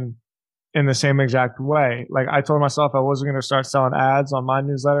working in the same exact way. Like I told myself I wasn't going to start selling ads on my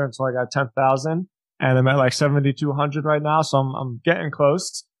newsletter until I got 10,000, and I'm at like 7,200 right now. So I'm getting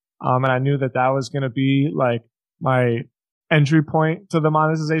close. And I knew that was going to be like my entry point to the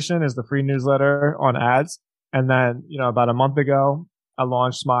monetization is the free newsletter on ads. And then, about a month ago, I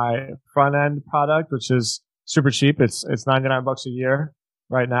launched my front end product, which is super cheap. It's $99 a year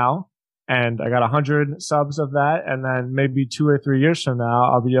right now. And I got 100 subs of that. And then maybe 2 or 3 years from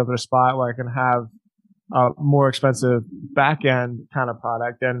now, I'll be able to spot where I can have a more expensive back end kind of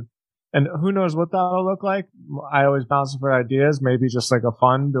product. And who knows what that'll look like. I always bounce for ideas, maybe just like a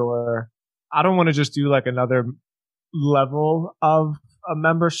fund, or I don't want to just do like another level of a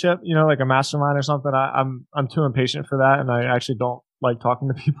membership, like a mastermind or something. I'm too impatient for that. And I actually don't like talking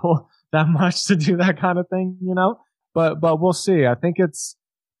to people that much to do that kind of thing, but we'll see. I think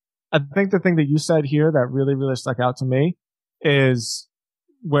the thing that you said here that really, really stuck out to me is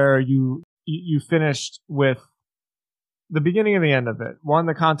where you finished with the beginning and the end of it. One,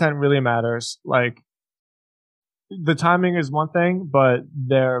 the content really matters. Like the timing is one thing, but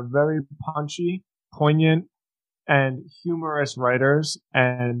they're very punchy, poignant, and humorous writers,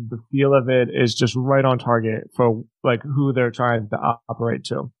 and the feel of it is just right on target for like who they're trying to operate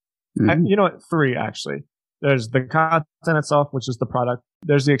to. And, you know what? Three, actually. There's the content itself, which is the product.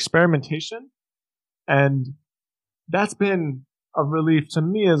 There's the experimentation. And that's been a relief to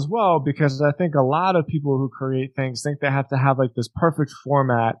me as well, because I think a lot of people who create things think they have to have like this perfect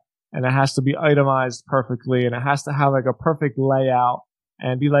format, and it has to be itemized perfectly, and it has to have like a perfect layout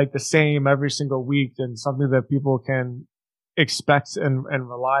and be like the same every single week, and something that people can expect and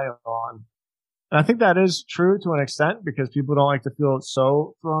rely on. And I think that is true to an extent, because people don't like to feel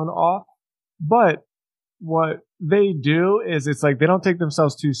so thrown off. But what they do is it's like they don't take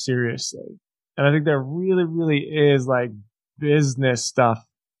themselves too seriously. And I think there really, really is like business stuff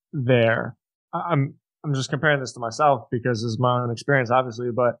there. I'm just comparing this to myself because it's my own experience, obviously,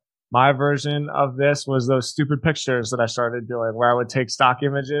 but my version of this was those stupid pictures that I started doing where I would take stock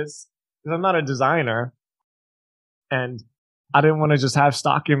images, because I'm not a designer, and I didn't want to just have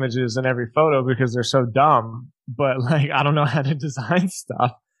stock images in every photo because they're so dumb, but like I don't know how to design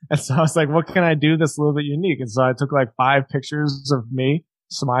stuff. And so I was like, what can I do that's a little bit unique? And so I took like 5 pictures of me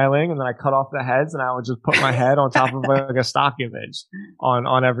smiling, and then I cut off the heads, and I would just put my head on top of like a stock image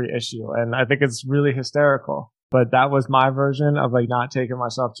on every issue. And I think it's really hysterical. But that was my version of like not taking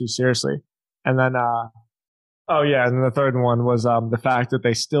myself too seriously. And then, and then the third one was the fact that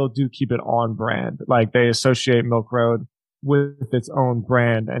they still do keep it on brand. Like they associate Milk Road with its own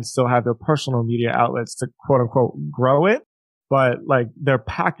brand and still have their personal media outlets to quote unquote grow it. But like they're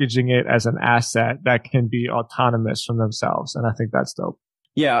packaging it as an asset that can be autonomous from themselves. And I think that's dope.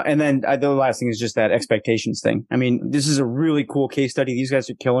 Yeah. And then the last thing is just that expectations thing. I mean, this is a really cool case study. These guys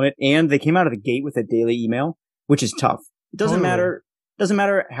are killing it. And they came out of the gate with a daily email, which is tough. It doesn't matter. Doesn't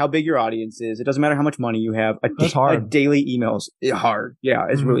matter how big your audience is. It doesn't matter how much money you have. A daily email is hard. Yeah.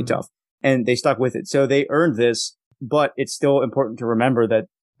 It's really tough. And they stuck with it. So they earned this, but it's still important to remember that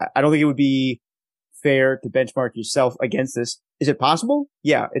I don't think it would be fair to benchmark yourself against this. Is it possible?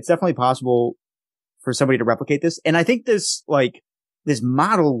 Yeah, it's definitely possible for somebody to replicate this. And I think this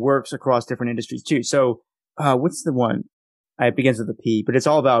model works across different industries too. So, what's the one? It begins with a P, but it's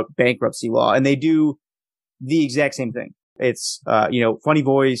all about bankruptcy law, and they do the exact same thing. It's, funny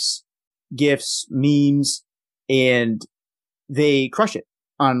voice, GIFs, memes, and they crush it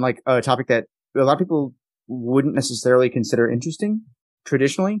on like a topic that a lot of people wouldn't necessarily consider interesting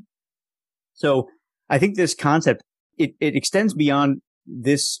traditionally. So I think this concept, it extends beyond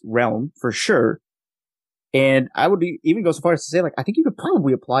this realm for sure. And I would even go so far as to say, like, I think you could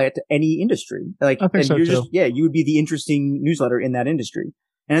probably apply it to any industry. Like, I think so too. You would be the interesting newsletter in that industry.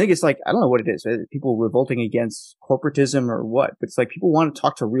 And I think it's like, I don't know what it is. People revolting against corporatism or what, but it's like people want to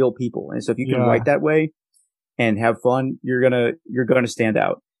talk to real people. And so if you can write that way and have fun, you're gonna stand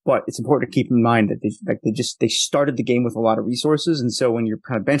out. But it's important to keep in mind that they started the game with a lot of resources. And so when you're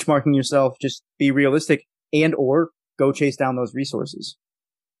kind of benchmarking yourself, just be realistic and or go chase down those resources.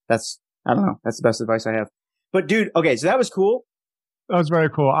 I don't know. That's the best advice I have. But dude, okay, so that was cool. That was very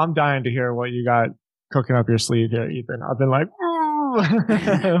cool. I'm dying to hear what you got cooking up your sleeve here, Ethan. I've been like,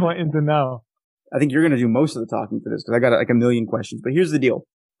 wanting to know. I think you're going to do most of the talking for this because I got like a million questions. But here's the deal.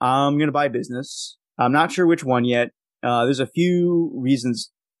 I'm going to buy a business. I'm not sure which one yet. There's a few reasons.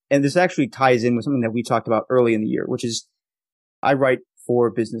 And this actually ties in with something that we talked about early in the year, which is I write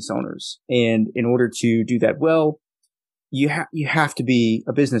for business owners. And in order to do that well, you have to be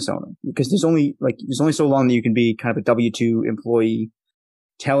a business owner because there's only so long that you can be kind of a W-2 employee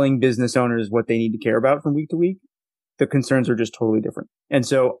telling business owners what they need to care about from week to week. The concerns are just totally different. And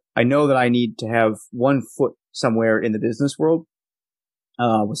so I know that I need to have one foot somewhere in the business world,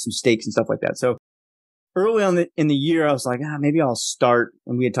 with some stakes and stuff like that. So early on in the year, I was like, maybe I'll start.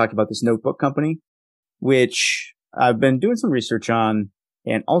 And we had talked about this notebook company, which I've been doing some research on.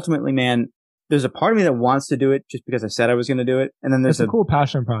 And ultimately, man, there's a part of me that wants to do it just because I said I was going to do it. And then there's a cool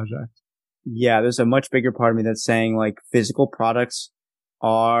passion project. Yeah, there's a much bigger part of me that's saying like physical products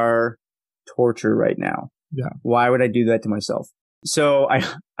are torture right now. Yeah. Why would I do that to myself? So I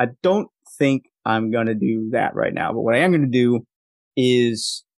don't think I'm going to do that right now. But what I am going to do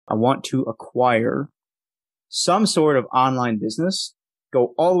is I want to acquire some sort of online business,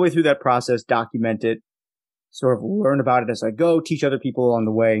 go all the way through that process, document it, sort of learn about it as I go, teach other people along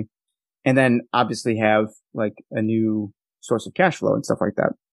the way. And then obviously have like a new source of cash flow and stuff like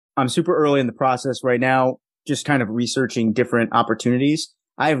that. I'm super early in the process right now, just kind of researching different opportunities.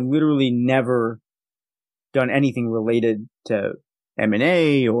 I have literally never done anything related to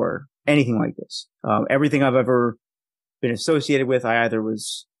M&A or anything like this. Everything I've ever been associated with, I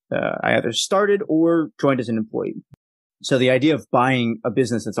either started or joined as an employee. So the idea of buying a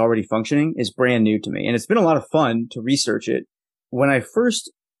business that's already functioning is brand new to me. And it's been a lot of fun to research it. When I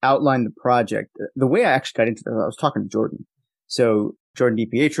first outlined the project, the way I actually got into it, I was talking to Jordan. So Jordan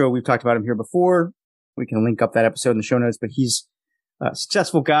DiPietro, we've talked about him here before. We can link up that episode in the show notes, but he's a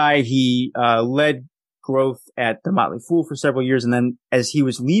successful guy. He led growth at the Motley Fool for several years. And then as he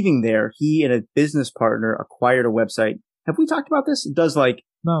was leaving there, he and a business partner acquired a website. Have we talked about this? It does like...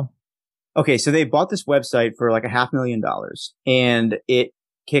 No. Okay, so they bought this website for like $500,000 and it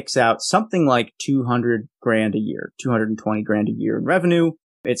kicks out something like $200,000 a year, $220,000 a year in revenue.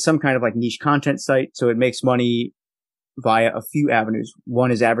 It's some kind of like niche content site. So it makes money via a few avenues.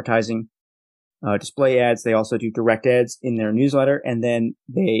 One is advertising, display ads. They also do direct ads in their newsletter. And then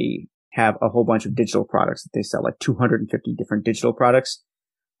they have a whole bunch of digital products that they sell, like 250 different digital products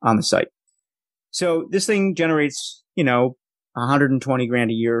on the site. So this thing generates, $120,000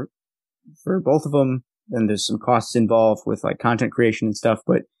 a year for both of them. Then there's some costs involved with like content creation and stuff,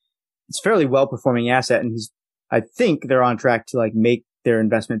 but it's a fairly well performing asset. And I think they're on track to like make their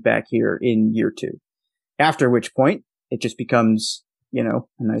investment back here in year 2, after which point it just becomes, a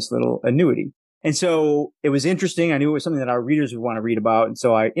nice little annuity. And so it was interesting. I knew it was something that our readers would want to read about. And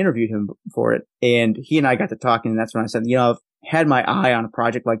so I interviewed him for it, and he and I got to talking. And that's when I said, I've had my eye on a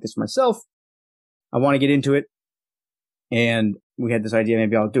project like this myself. I want to get into it. And we had this idea,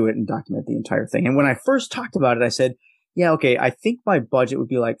 maybe I'll do it and document the entire thing. And when I first talked about it, I said, yeah, okay, I think my budget would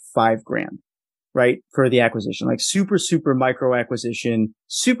be like $5,000, right? For the acquisition, like super, super micro acquisition,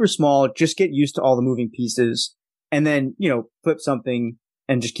 super small, just get used to all the moving pieces and then, flip something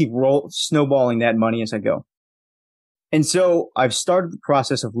and just keep snowballing that money as I go. And so I've started the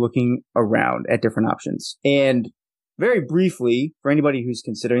process of looking around at different options. And very briefly, for anybody who's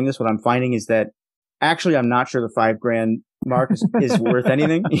considering this, what I'm finding is that actually, I'm not sure the $5,000 mark is worth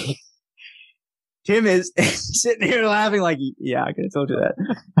anything. Tim is sitting here laughing like, yeah, I could have told you that.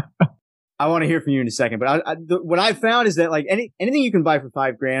 I want to hear from you in a second. But what I found is that like anything you can buy for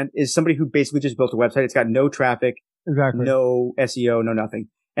 $5,000 is somebody who basically just built a website. It's got no traffic, exactly, no SEO, no nothing.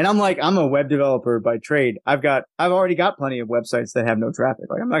 And I'm a web developer by trade. I've already got plenty of websites that have no traffic.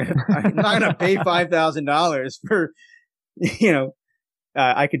 Like I'm not gonna pay $5,000 for,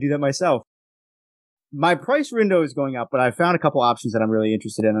 I could do that myself. My price window is going up, but I found a couple options that I'm really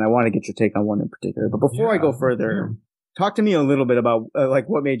interested in, and I want to get your take on one in particular. But before I go further, talk to me a little bit about like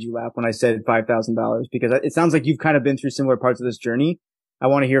what made you laugh when I said $5,000, because it sounds like you've kind of been through similar parts of this journey. I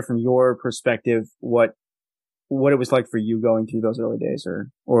want to hear from your perspective what it was like for you going through those early days,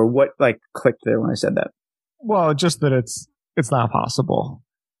 or what like clicked there when I said that. Well, just that it's not possible.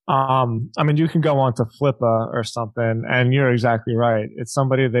 You can go on to Flippa or something, and you're exactly right. It's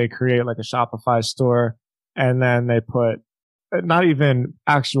somebody, they create like a Shopify store, and then they put not even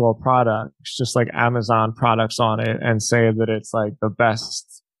actual products, just like Amazon products on it, and say that it's like the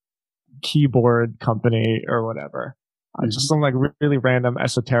best keyboard company or whatever. Just some like really random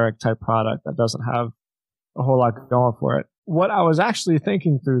esoteric type product that doesn't have a whole lot going for it. What I was actually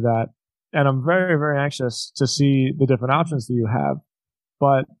thinking through that, and I'm very, very anxious to see the different options that you have,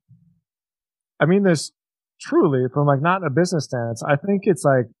 but I mean this truly from like not a business stance. I think it's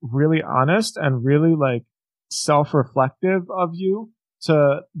like really honest and really like self-reflective of you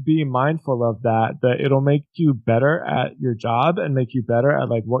to be mindful of that it'll make you better at your job and make you better at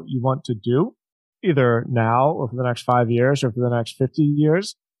like what you want to do, either now or for the next 5 years or for the next 50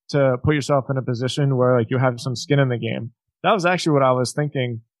 years, to put yourself in a position where like you have some skin in the game. That was actually what I was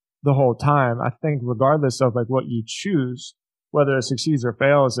thinking the whole time. I think regardless of like what you choose, whether it succeeds or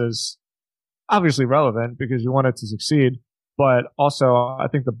fails is obviously relevant because you want it to succeed. But also I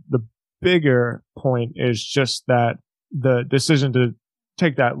think the bigger point is just that the decision to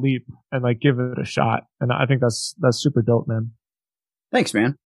take that leap and like give it a shot. And I think that's super dope, man. Thanks,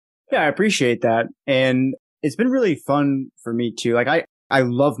 man. Yeah, I appreciate that. And it's been really fun for me too. Like I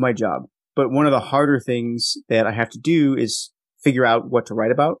love my job, but one of the harder things that I have to do is figure out what to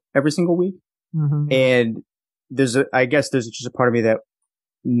write about every single week. Mm-hmm. And I guess there's just a part of me that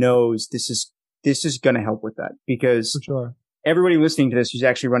knows this is going to help with that, because for sure, everybody listening to this who's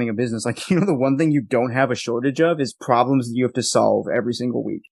actually running a business, like, the one thing you don't have a shortage of is problems that you have to solve every single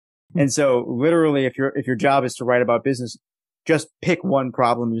week. And so literally, if your job is to write about business, just pick one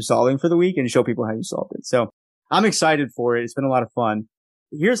problem you're solving for the week and show people how you solved it. So I'm excited for it. It's been a lot of fun.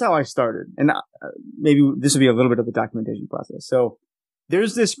 Here's how I started. And maybe this will be a little bit of the documentation process. So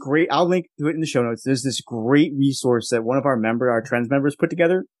there's this I'll link to it in the show notes. There's this great resource that one of our Trends members put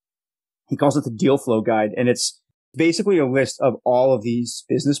together. He calls it the Deal Flow Guide. And it's basically a list of all of these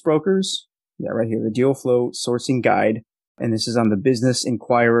business brokers. Yeah, right here, the Deal Flow Sourcing Guide. And this is on the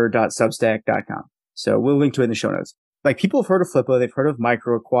businessinquirer.substack.com. So we'll link to it in the show notes. like people have heard of Flippa, they've heard of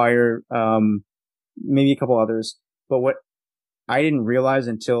MicroAcquire, maybe a couple others. But what I didn't realize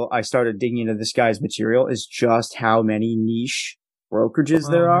until I started digging into this guy's material is just how many niche brokerages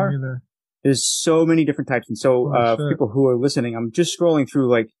there are. There's so many different types. And so, for people who are listening, I'm just scrolling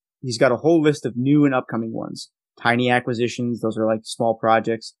through, like, he's got a whole list of new and upcoming ones. Tiny acquisitions. Those are like small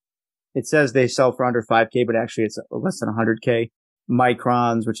projects. It says they sell for under 5K, but actually it's less than 100K.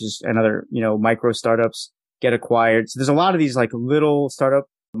 Microns, which is another, micro startups get acquired. So there's a lot of these like little startup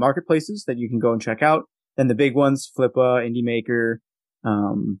marketplaces that you can go and check out. Then the big ones, Flippa, Indie Maker.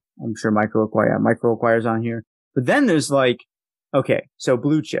 I'm sure MicroAcquire's on here. But then there's like, okay, so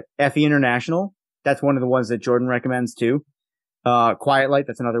Blue Chip, FE International. That's one of the ones that Jordan recommends too. Quiet Light,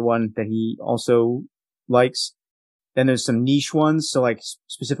 that's another one that he also likes. Then there's some niche ones. So like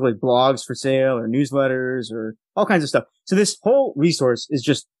specifically blogs for sale or newsletters or all kinds of stuff. So this whole resource is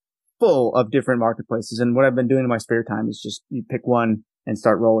just full of different marketplaces. And what I've been doing in my spare time is just you pick one and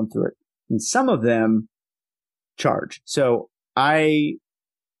start rolling through it. And some of them charge. So I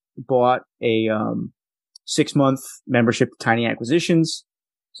bought a 6-month membership to Tiny Acquisitions.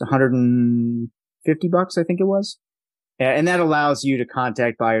 It's $150, I think it was. And that allows you to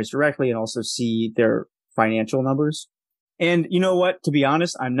contact buyers directly and also see their financial numbers. And you know what? To be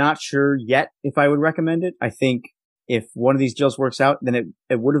honest, I'm not sure yet if I would recommend it. I think if one of these deals works out, then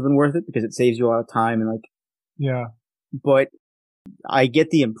it would have been worth it because it saves you a lot of time and like, yeah. But I get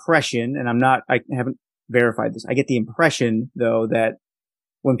the impression, and I haven't verified this. I get the impression though that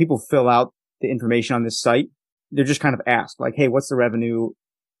when people fill out the information on this site, they're just kind of asked like, hey, what's the revenue?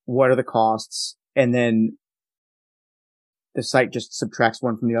 What are the costs? And then the site just subtracts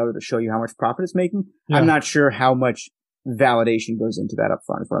one from the other to show you how much profit it's making. Yeah. I'm not sure how much validation goes into that up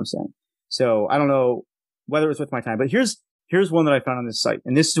front is what I'm saying. So I don't know whether it's worth my time, but here's one that I found on this site.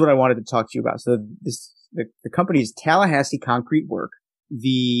 And this is what I wanted to talk to you about. So the company is Tallahassee Concrete Work.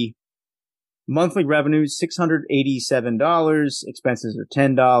 The monthly revenue is $687. Expenses are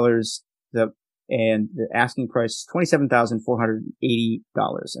 $10. And the asking price is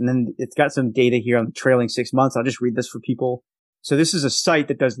 $27,480. And then it's got some data here on the trailing 6 months. I'll just read this for people. So this is a site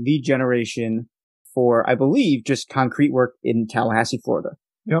that does lead generation for, I believe, just concrete work in Tallahassee, Florida.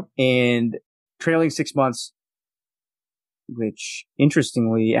 Yep. And trailing 6 months, which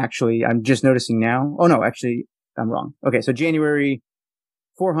interestingly, actually, I'm just noticing now. Oh no, actually, I'm wrong. Okay. So January,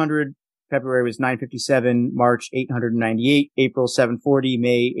 400. February was 957, March 898, April 740,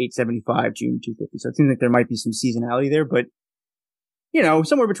 May 875, June 250. So it seems like there might be some seasonality there, but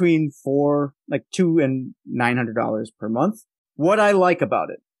somewhere between $200 and $900 per month. What I like about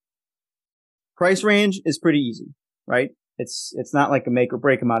it, price range is pretty easy, right? It's not like a make or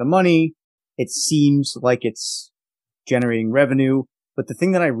break amount of money. It seems like it's generating revenue, but the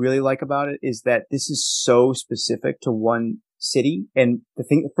thing that I really like about it is that this is so specific to one city. And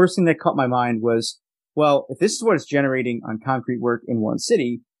the first thing that caught my mind was, well, if this is what it's generating on concrete work in one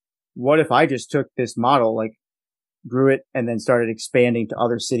city, what if I just took this model, like grew it and then started expanding to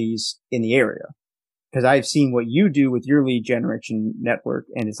other cities in the area? Because I've seen what you do with your lead generation network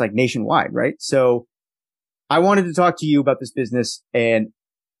and it's like nationwide, right? So I wanted to talk to you about this business and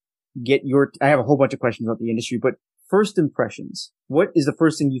I have a whole bunch of questions about the industry, but first impressions, what is the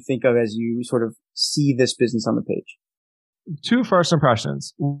first thing you think of as you sort of see this business on the page? 2 first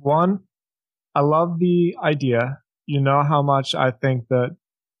impressions. One, I love the idea. You know how much I think that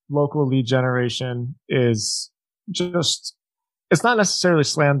local lead generation is just, it's not necessarily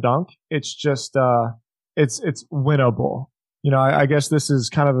slam dunk. It's just, it's winnable. I guess this is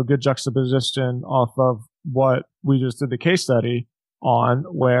kind of a good juxtaposition off of what we just did the case study on,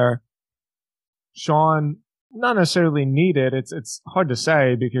 where Sean not necessarily needed. It's hard to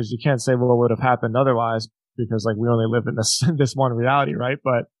say because you can't say, well, it would have happened otherwise, because like we only live in this one reality, right?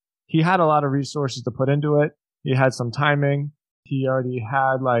 But he had a lot of resources to put into it. He had some timing. He already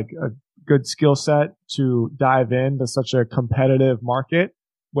had like a good skill set to dive into such a competitive market.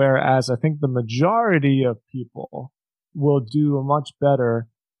 Whereas I think the majority of people will do much better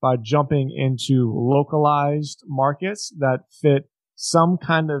by jumping into localized markets that fit some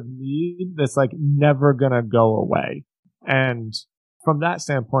kind of need that's like never going to go away. And from that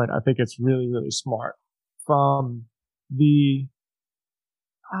standpoint, I think it's really, really smart. From the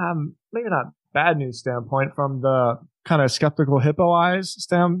maybe not bad news standpoint, from the kind of skeptical hippo eyes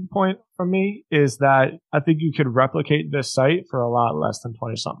standpoint from me, is that I think you could replicate this site for a lot less than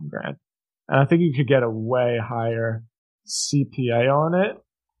 20 something grand. And I think you could get a way higher CPA on it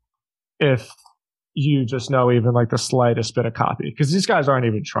if you just know even like the slightest bit of copy, because these guys aren't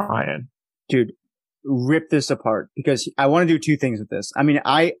even trying. Dude, rip this apart, because I want to do 2 things with this. I mean,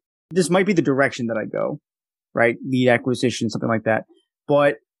 this might be the direction that I go. right? Lead acquisition, something like that.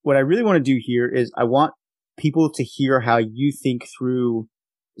 But what I really want to do here is I want people to hear how you think through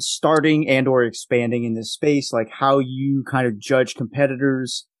starting and or expanding in this space, like how you kind of judge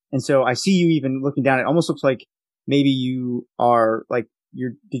competitors. And so I see you even looking down. It almost looks like maybe you are like,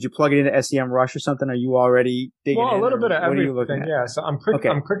 did you plug it into SEM Rush or something? Are you already digging in? A little bit of everything. Yeah. So I'm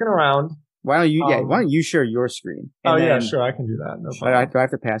clicking around. Why don't you share your screen? And yeah, sure. I can do that. No problem. Do I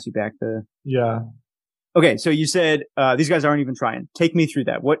have to pass you back the? Yeah. Okay. So you said, these guys aren't even trying. Take me through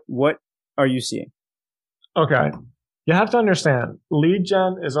that. What are you seeing? Okay. You have to understand, lead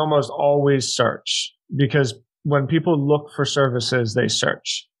gen is almost always search, because when people look for services, they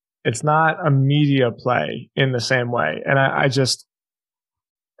search. It's not a media play in the same way. And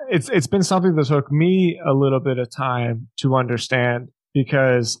it's been something that took me a little bit of time to understand,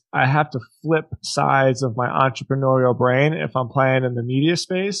 because I have to flip sides of my entrepreneurial brain if I'm playing in the media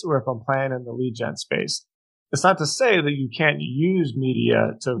space or if I'm playing in the lead gen space. It's not to say that you can't use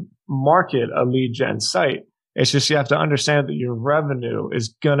media to market a lead gen site. It's just you have to understand that your revenue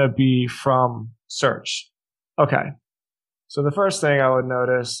is going to be from search. Okay. So the first thing I would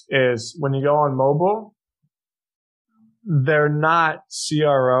notice is when you go on mobile, they're not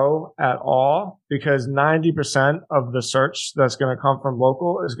CRO at all, because 90% of the search that's going to come from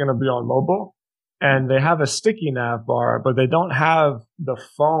local is going to be on mobile. And they have a sticky nav bar, but they don't have the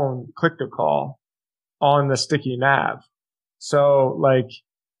phone click to call on the sticky nav. So like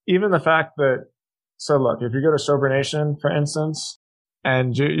even the fact that, so look, if you go to Sober Nation, for instance,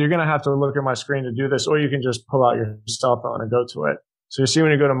 and you're going to have to look at my screen to do this, or you can just pull out your cell phone and go to it. So you see when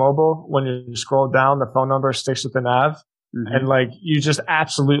you go to mobile, when you scroll down, the phone number sticks with the nav. Mm-hmm. And like, you just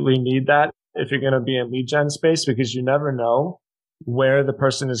absolutely need that if you're going to be in lead gen space, because you never know where the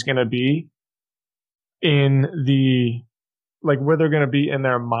person is going to be where they're going to be in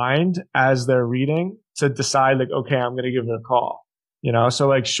their mind as they're reading to decide like, okay, I'm going to give it a call. You know, so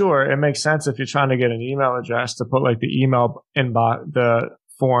like, sure, it makes sense if you're trying to get an email address to put like the email inbox, the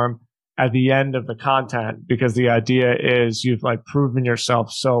form at the end of the content, because the idea is you've like proven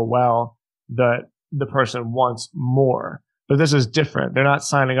yourself so well that the person wants more. But this is different. They're not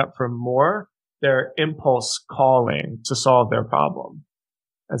signing up for more. They're impulse calling to solve their problem.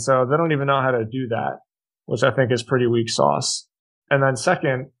 And so they don't even know how to do that, which I think is pretty weak sauce. And then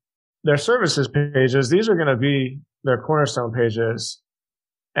second, their services pages, these are going to be their cornerstone pages,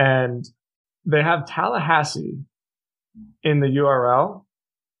 and they have Tallahassee in the URL,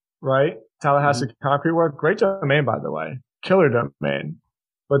 right? Tallahassee Concrete Work, great domain, by the way, killer domain.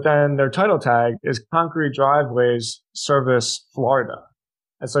 But then their title tag is Concrete Driveways Service Florida.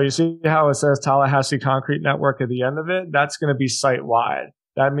 And so you see how it says Tallahassee Concrete Network at the end of it? That's going to be site wide.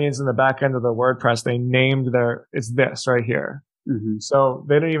 That means in the back end of the WordPress, they named it's this right here. Mm-hmm. So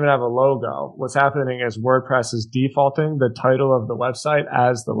they don't even have a logo. What's happening is WordPress is defaulting the title of the website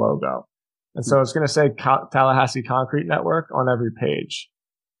as the logo. And so it's going to say Tallahassee Concrete Network on every page.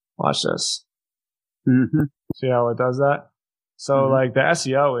 Watch this. Mm-hmm. See how it does that? So like the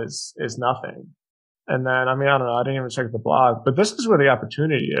SEO is nothing. And then, I mean, I don't know. I didn't even check the blog, but this is where the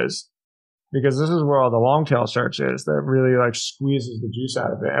opportunity is, because this is where all the long tail search is that really like squeezes the juice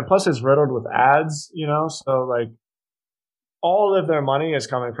out of it. And plus it's riddled with ads, you know, so like, all of their money is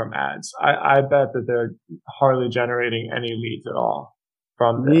coming from ads. I bet that they're hardly generating any leads at all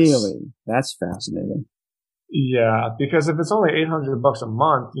from this. Really? That's fascinating. Yeah, because if it's only $800 a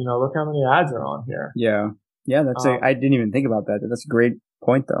month, you know, look how many ads are on here. Yeah. Yeah, I didn't even think about that. That's a great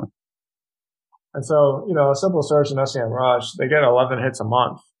point though. And so, you know, a simple search in SEMrush, they get 11 hits a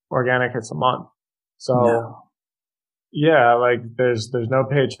month, organic hits a month. So yeah, like there's no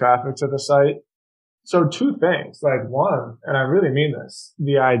paid traffic to the site. So two things, like one, and I really mean this,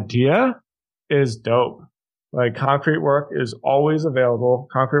 the idea is dope. Like concrete work is always available.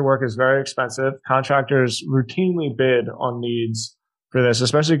 Concrete work is very expensive. Contractors routinely bid on leads for this,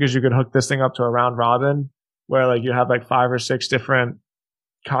 especially because you could hook this thing up to a round robin where like you have like 5 or 6 different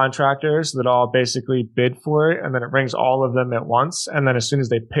contractors that all basically bid for it. And then it rings all of them at once. And then as soon as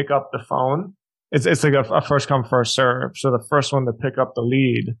they pick up the phone, it's like a first come, first serve. So the first one to pick up the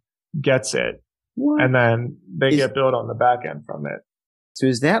lead gets it. What? And then they get billed on the back end from it. So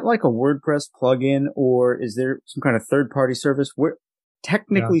is that like a WordPress plugin, or is there some kind of third-party service? Where,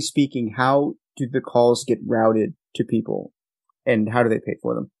 technically speaking, how do the calls get routed to people, and how do they pay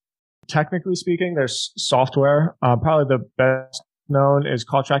for them? Technically speaking, there's software. Probably the best known is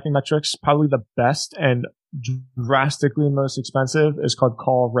Call Tracking Metrics. Probably the best and drastically most expensive is called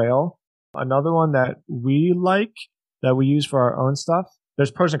CallRail. Another one that we like, that we use for our own stuff, there's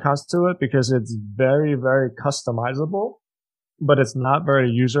pros and cons to it because it's very, very customizable, but it's not very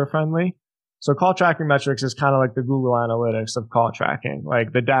user friendly. So call tracking metrics is kind of like the Google Analytics of call tracking.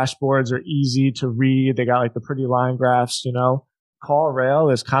 Like the dashboards are easy to read. They got like the pretty line graphs, you know. Call Rail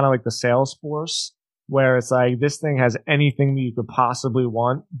is kind of like the Salesforce, where it's like this thing has anything that you could possibly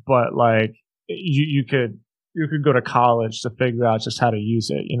want, but like you could go to college to figure out just how to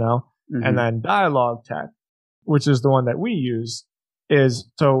use it, you know. Mm-hmm. And then Dialogue Tech, which is the one that we use, is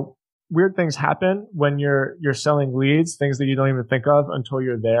so weird things happen when you're selling leads, things that you don't even think of until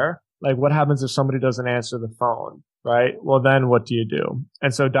you're there. Like what happens if somebody doesn't answer the phone, right? Well, then what do you do?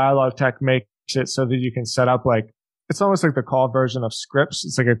 And so Dialogue Tech makes it so that you can set up like, it's almost like the call version of scripts.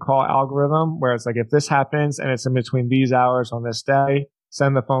 It's like a call algorithm where it's like, if this happens and it's in between these hours on this day,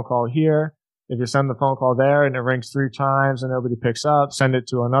 send the phone call here. If you send the phone call there and it rings 3 times and nobody picks up, send it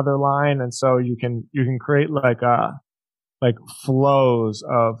to another line. And so you can create like flows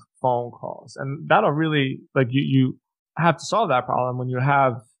of phone calls. And that'll really, like you have to solve that problem when you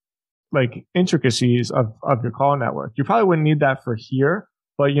have like intricacies of your call network. You probably wouldn't need that for here,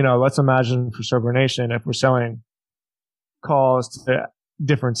 but you know, let's imagine for Sober Nation, if we're selling calls to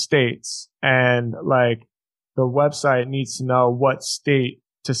different states and like the website needs to know what state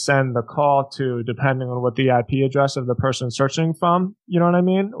to send the call to depending on what the IP address of the person searching from, you know what I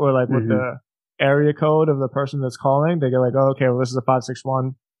mean? Or like with the area code of the person that's calling, they go like, oh, okay, well, this is a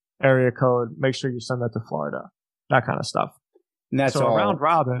 561 area code. Make sure you send that to Florida, that kind of stuff. And that's so all round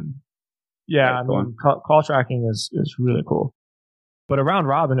robin. Yeah, I mean, call tracking is really cool. But a round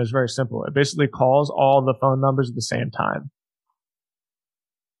robin is very simple. It basically calls all the phone numbers at the same time.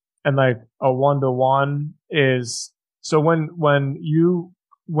 And like a one-to-one is, so when you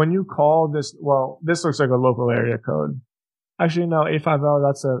call this, well, this looks like a local area code. Actually, no,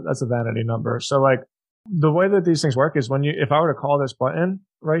 850, that's a vanity number. So like the way that these things work is if I were to call this button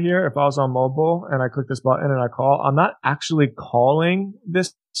right here, if I was on mobile and I click this button and I call, I'm not actually calling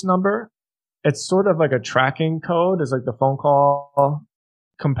this number. It's sort of like a tracking code. It's like the phone call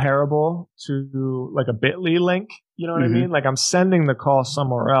comparable to like a Bitly link. You know what I mean? Like I'm sending the call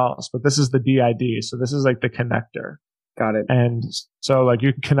somewhere else, but this is the DID. So this is like the connector. Got it. And so like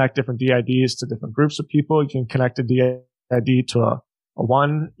you can connect different DIDs to different groups of people. You can connect a DID to a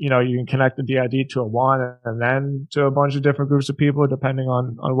one, you know, you can connect the DID to a one and then to a bunch of different groups of people depending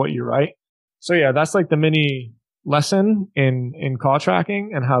on what you write. So yeah, that's like the mini lesson in call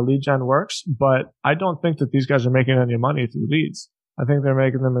tracking and how lead gen works. But I don't think that these guys are making any money through leads. I think they're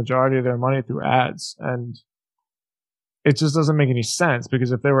making the majority of their money through ads. And it just doesn't make any sense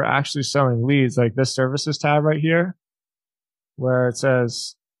because if they were actually selling leads, like this services tab right here, where it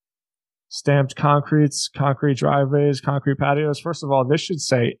says stamped concretes, concrete driveways, concrete patios. First of all, this should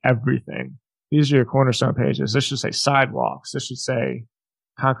say everything. These are your cornerstone pages. This should say sidewalks. This should say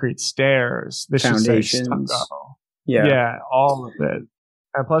concrete stairs. This should say stucco. Yeah, all of it.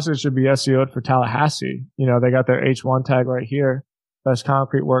 And plus it should be SEO'd for Tallahassee. You know, they got their H1 tag right here. Best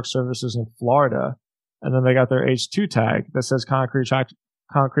concrete work services in Florida. And then they got their H2 tag that says concrete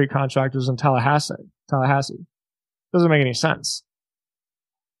contractors in Tallahassee. Doesn't make any sense.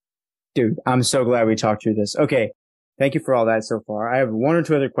 Dude, I'm so glad we talked through this. Okay. Thank you for all that so far. I have 1 or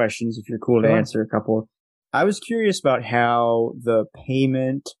 2 other questions if you're cool to answer a couple. I was curious about how the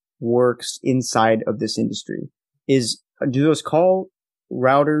payment works inside of this industry. Do those call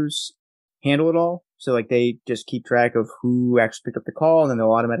routers handle it all? So like they just keep track of who actually picked up the call and then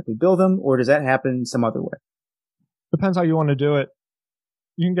they'll automatically bill them, or does that happen some other way? Depends how you want to do it.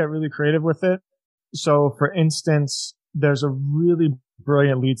 You can get really creative with it. So for instance, there's a really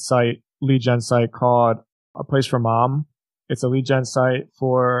brilliant lead gen site called A Place for Mom. It's a lead gen site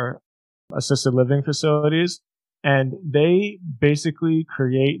for assisted living facilities. And they basically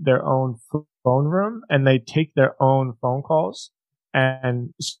create their own phone room and they take their own phone calls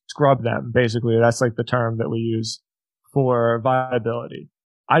and scrub them. Basically, that's like the term that we use for viability.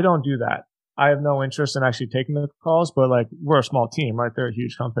 I don't do that. I have no interest in actually taking the calls, but like we're a small team, right? They're a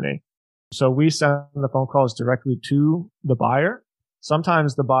huge company. So we send the phone calls directly to the buyer.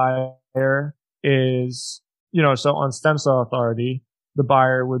 Sometimes the buyer is, you know, so on Stem Cell Authority, the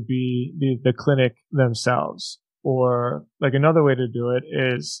buyer would be the clinic themselves. Or like another way to do it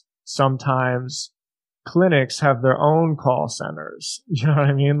is sometimes clinics have their own call centers. You know what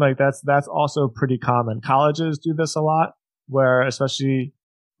I mean? Like that's also pretty common. Colleges do this a lot, where especially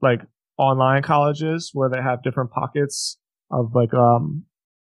like online colleges where they have different pockets of like,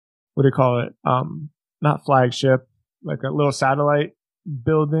 what do you call it? Not flagship, like a little satellite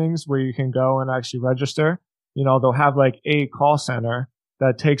buildings where you can go and actually register. You know, they'll have like a call center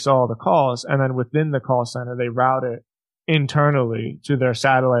that takes all the calls, and then within the call center, they route it internally to their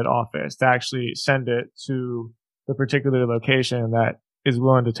satellite office to actually send it to the particular location that is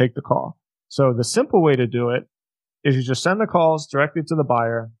willing to take the call. So the simple way to do it is you just send the calls directly to the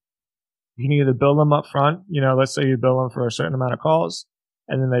buyer. You can either bill them up front. Let's say you bill them for a certain amount of calls,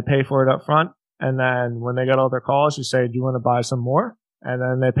 and then they pay for it up front. And then when they get all their calls, you say, do you want to buy some more? And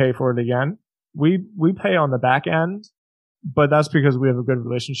then they pay for it again. We pay on the back end, but that's because we have a good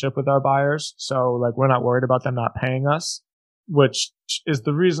relationship with our buyers. So like we're not worried about them not paying us, which is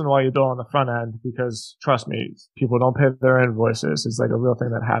the reason why you bill on the front end, because trust me, people don't pay their invoices. It's like a real thing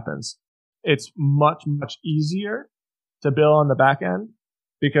that happens. It's much, much easier to bill on the back end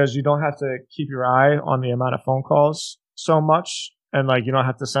because you don't have to keep your eye on the amount of phone calls so much. And like, you don't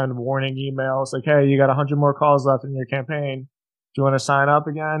have to send warning emails like, hey, you got 100 more calls left in your campaign. Do you want to sign up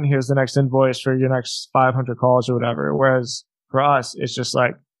again? Here's the next invoice for your next 500 calls or whatever. Whereas for us, it's just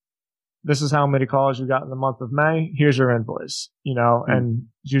like, this is how many calls you got in the month of May. Here's your invoice, and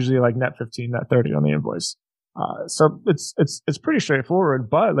it's usually like net 15, net 30 on the invoice. So it's pretty straightforward,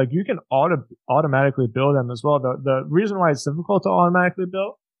 but like you can automatically bill them as well. The reason why it's difficult to automatically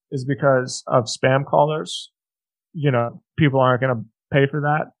bill is because of spam callers. People aren't going to pay for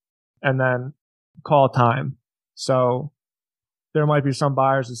that. And then call time. So there might be some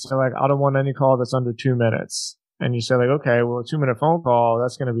buyers that say like, I don't want any call that's under 2 minutes. And you say like, okay, well, a 2-minute phone call,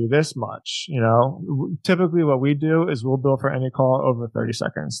 that's going to be this much. Typically what we do is we'll bill for any call over 30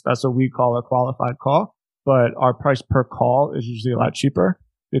 seconds. That's what we call a qualified call. But our price per call is usually a lot cheaper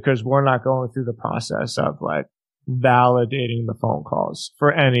because we're not going through the process of like validating the phone calls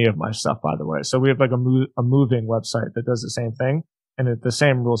for any of my stuff, by the way. So we have like a moving website that does the same thing, and the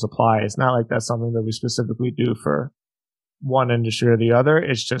same rules apply. It's not like that's something that we specifically do for one industry or the other.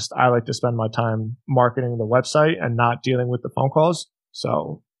 It's just I like to spend my time marketing the website and not dealing with the phone calls.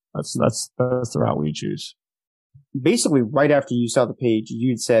 So that's the route we choose. Basically, right after you saw the page,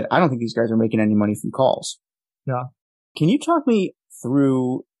 you'd said, I don't think these guys are making any money from calls. Yeah. Can you talk me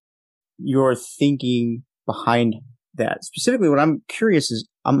through your thinking behind that? Specifically, what I'm curious is,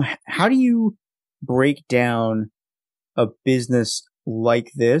 how do you break down a business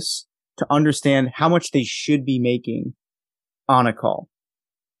like this to understand how much they should be making on a call?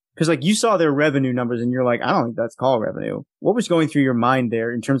 Because like you saw their revenue numbers and you're like, I don't think that's call revenue. What was going through your mind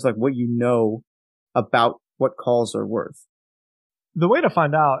there in terms of like what you know about what calls are worth? The way to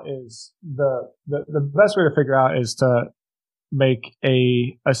find out is the best way to figure out is to make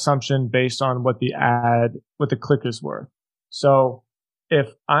a assumption based on what the click is worth. So if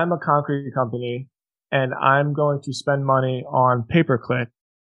I'm a concrete company and I'm going to spend money on pay-per-click,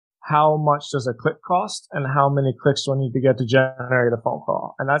 how much does a click cost and how many clicks do I need to get to generate a phone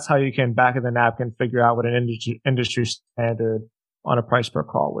call? And that's how you can back of the napkin figure out what an industry standard on a price per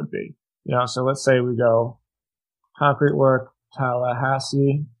call would be. So let's say we go concrete work,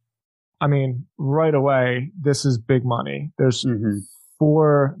 Tallahassee. I mean, right away, this is big money. There's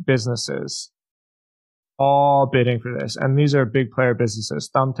 4 businesses all bidding for this. And these are big player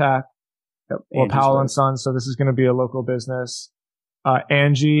businesses. Thumbtack, Powell and Sons. So this is going to be a local business.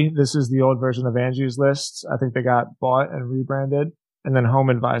 Angie, this is the old version of Angie's List. I think they got bought and rebranded. And then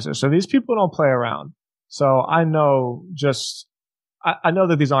Home Advisor. So these people don't play around. So I know I know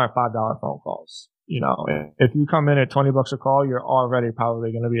that these aren't $5 phone calls. If you come in at $20 a call, you're already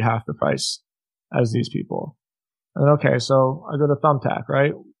probably going to be half the price as these people. And okay, so I go to Thumbtack,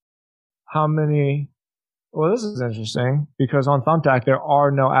 right? Well, this is interesting because on Thumbtack, there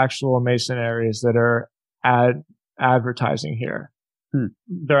are no actual Mason areas that are advertising here.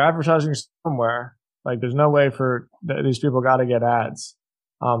 They're advertising somewhere. Like there's no way for these people got to get ads,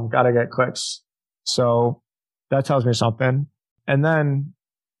 got to get clicks. So that tells me something. And then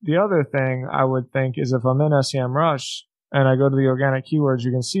the other thing I would think is if I'm in SEMrush and I go to the organic keywords,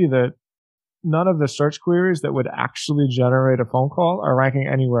 you can see that none of the search queries that would actually generate a phone call are ranking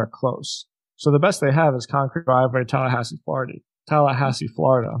anywhere close. So the best they have is concrete driveway, Tallahassee, Florida.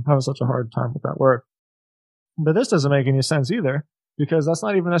 I'm having such a hard time with that word. But this doesn't make any sense either because that's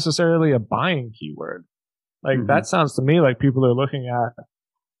not even necessarily a buying keyword. Like that sounds to me like people are looking at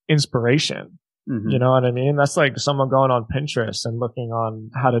inspiration. You know what I mean? That's like someone going on Pinterest and looking on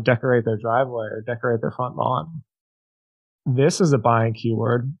how to decorate their driveway or decorate their front lawn. This is a buying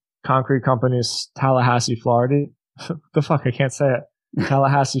keyword. Concrete companies, Tallahassee, Florida. The fuck, I can't say it.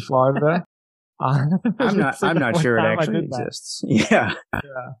 Tallahassee, Florida. I'm not sure it actually exists. Yeah.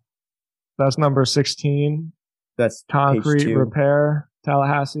 That's number 16. That's concrete repair,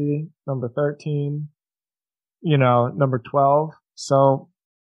 Tallahassee. Number 13. Number 12. So,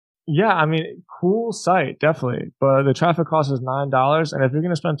 yeah, I mean, cool site, definitely. But the traffic cost is $9. And if you're going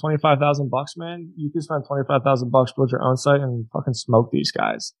to spend $25,000, man, you can spend $25,000 towards your own site and fucking smoke these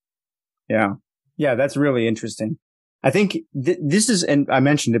guys. Yeah. Yeah, that's really interesting. I think this is, and I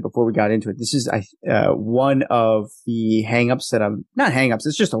mentioned it before we got into it. This is one of the hangups that I'm not hangups.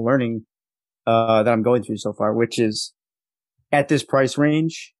 It's just a learning that I'm going through so far, which is at this price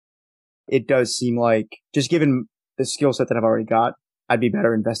range. It does seem like, just given the skill set that I've already got, I'd be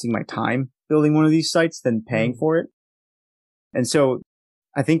better investing my time building one of these sites than paying for it. And so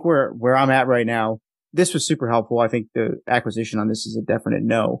I think where I'm at right now, this was super helpful. I think the acquisition on this is a definite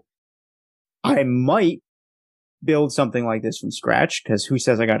no. I might build something like this from scratch, because who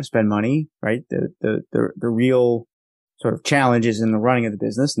says I got to spend money, right? The real sort of challenge is in the running of the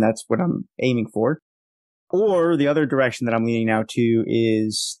business, and that's what I'm aiming for. Or the other direction that I'm leaning now to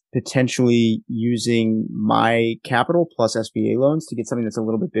is potentially using my capital plus SBA loans to get something that's a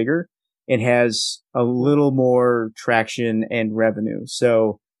little bit bigger and has a little more traction and revenue.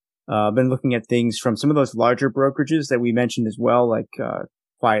 So I've been looking at things from some of those larger brokerages that we mentioned as well, like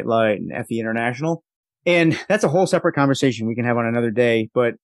Quiet Light and FE International. And that's a whole separate conversation we can have on another day.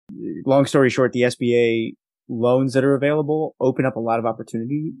 But long story short, the SBA loans that are available open up a lot of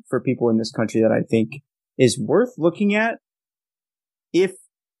opportunity for people in this country that I think is worth looking at if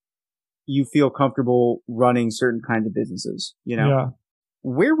you feel comfortable running certain kinds of businesses. Yeah.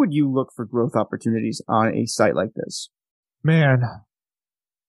 Where would you look for growth opportunities on a site like this? Man,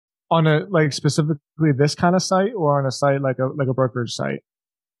 on a, like, specifically this kind of site, or on a site like a brokerage site?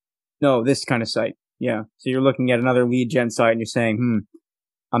 No, this kind of site. Yeah. So you're looking at another lead gen site and you're saying,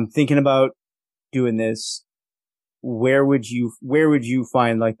 I'm thinking about doing this. Where would you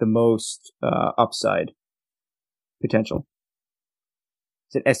find like the most upside potential?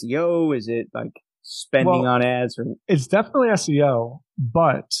 Is it SEO? Is it like spending on ads? Or it's definitely SEO,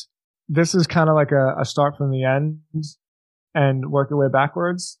 but this is kind of like a start from the end and work your way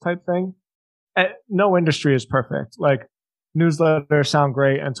backwards type thing. No industry is perfect. Like, newsletters sound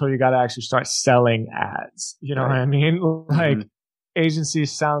great until you got to actually start selling ads. You know what I mean? Like,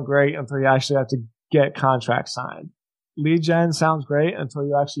 agencies sound great until you actually have to get contracts signed. Lead gen sounds great until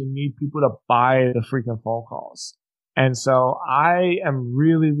you actually need people to buy the freaking phone calls. And so I am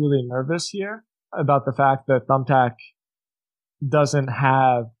really, really nervous here about the fact that Thumbtack doesn't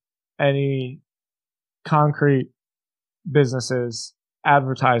have any concrete businesses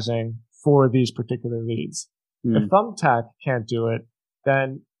advertising for these particular leads. If Thumbtack can't do it,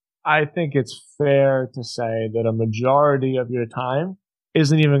 then I think it's fair to say that a majority of your time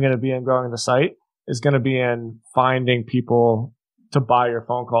isn't even going to be in growing the site. It's going to be in finding people to buy your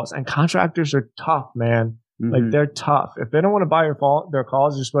phone calls. And contractors are tough, man. Like, they're tough. If they don't want to buy their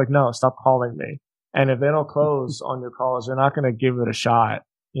calls, just be like, no, stop calling me. And if they don't close on your calls, they're not going to give it a shot.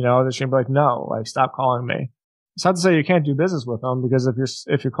 They're just going to be like, no, like, stop calling me. It's not to say you can't do business with them, because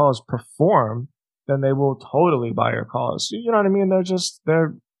if your calls perform, then they will totally buy your calls. You know what I mean?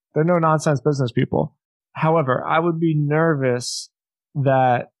 They're no nonsense business people. However, I would be nervous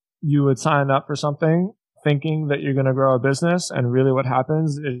that you would sign up for something thinking that you're going to grow a business, and really what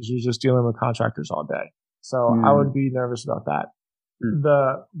happens is you're just dealing with contractors all day. So I would be nervous about that.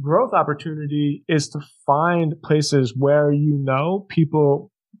 The growth opportunity is to find places where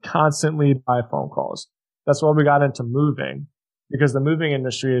people constantly buy phone calls. That's why we got into moving, because the moving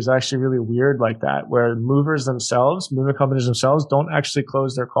industry is actually really weird like that, where moving companies themselves don't actually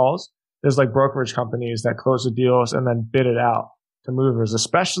close their calls. There's like brokerage companies that close the deals and then bid it out to movers,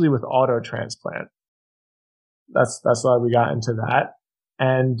 especially with auto transplant. That's why we got into that.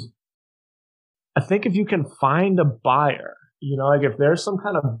 And I think if you can find a buyer, like if there's some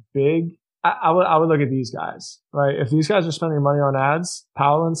kind of big, I would look at these guys, right? If these guys are spending money on ads,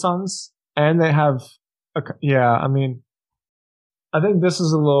 Powell and Sons, and they have, I think this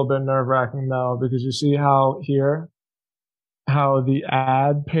is a little bit nerve wracking though, because you see how the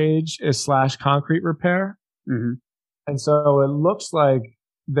ad page is /concrete repair. And so it looks like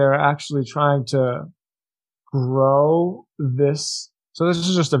they're actually trying to grow this. So this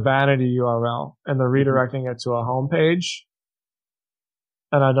is just a vanity URL, and they're redirecting it to a home page.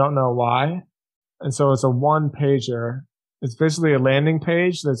 And I don't know why. And so it's a one pager. It's basically a landing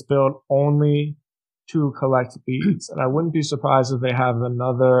page that's built only to collect leads. And I wouldn't be surprised if they have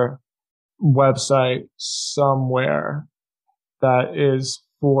another website somewhere that is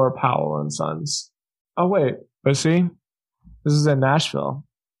for Powell and Sons. Oh, wait, but see, this is in Nashville.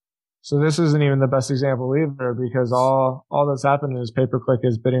 So this isn't even the best example either, because all that's happening is pay-per-click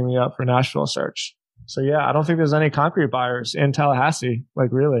is bidding me up for Nashville search. So yeah, I don't think there's any concrete buyers in Tallahassee, like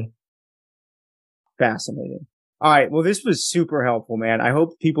really. Fascinating. All right. Well, this was super helpful, man. I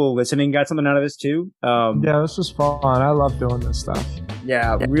hope people listening got something out of this too. Yeah, this was fun. I love doing this stuff.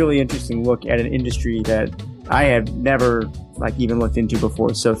 Yeah, really interesting look at an industry that I had never even looked into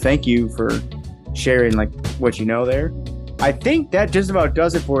before. So thank you for sharing like what you know there. I think that just about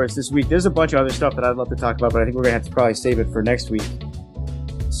does it for us this week. There's a bunch of other stuff that I'd love to talk about, but I think we're gonna have to probably save it for next week.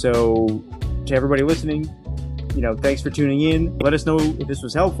 So to everybody listening, thanks for tuning in. Let us know if this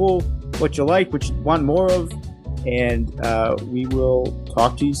was helpful, what you like, what you want more of, and we will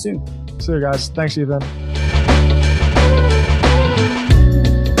talk to you soon. See you guys. Thanks, Ethan.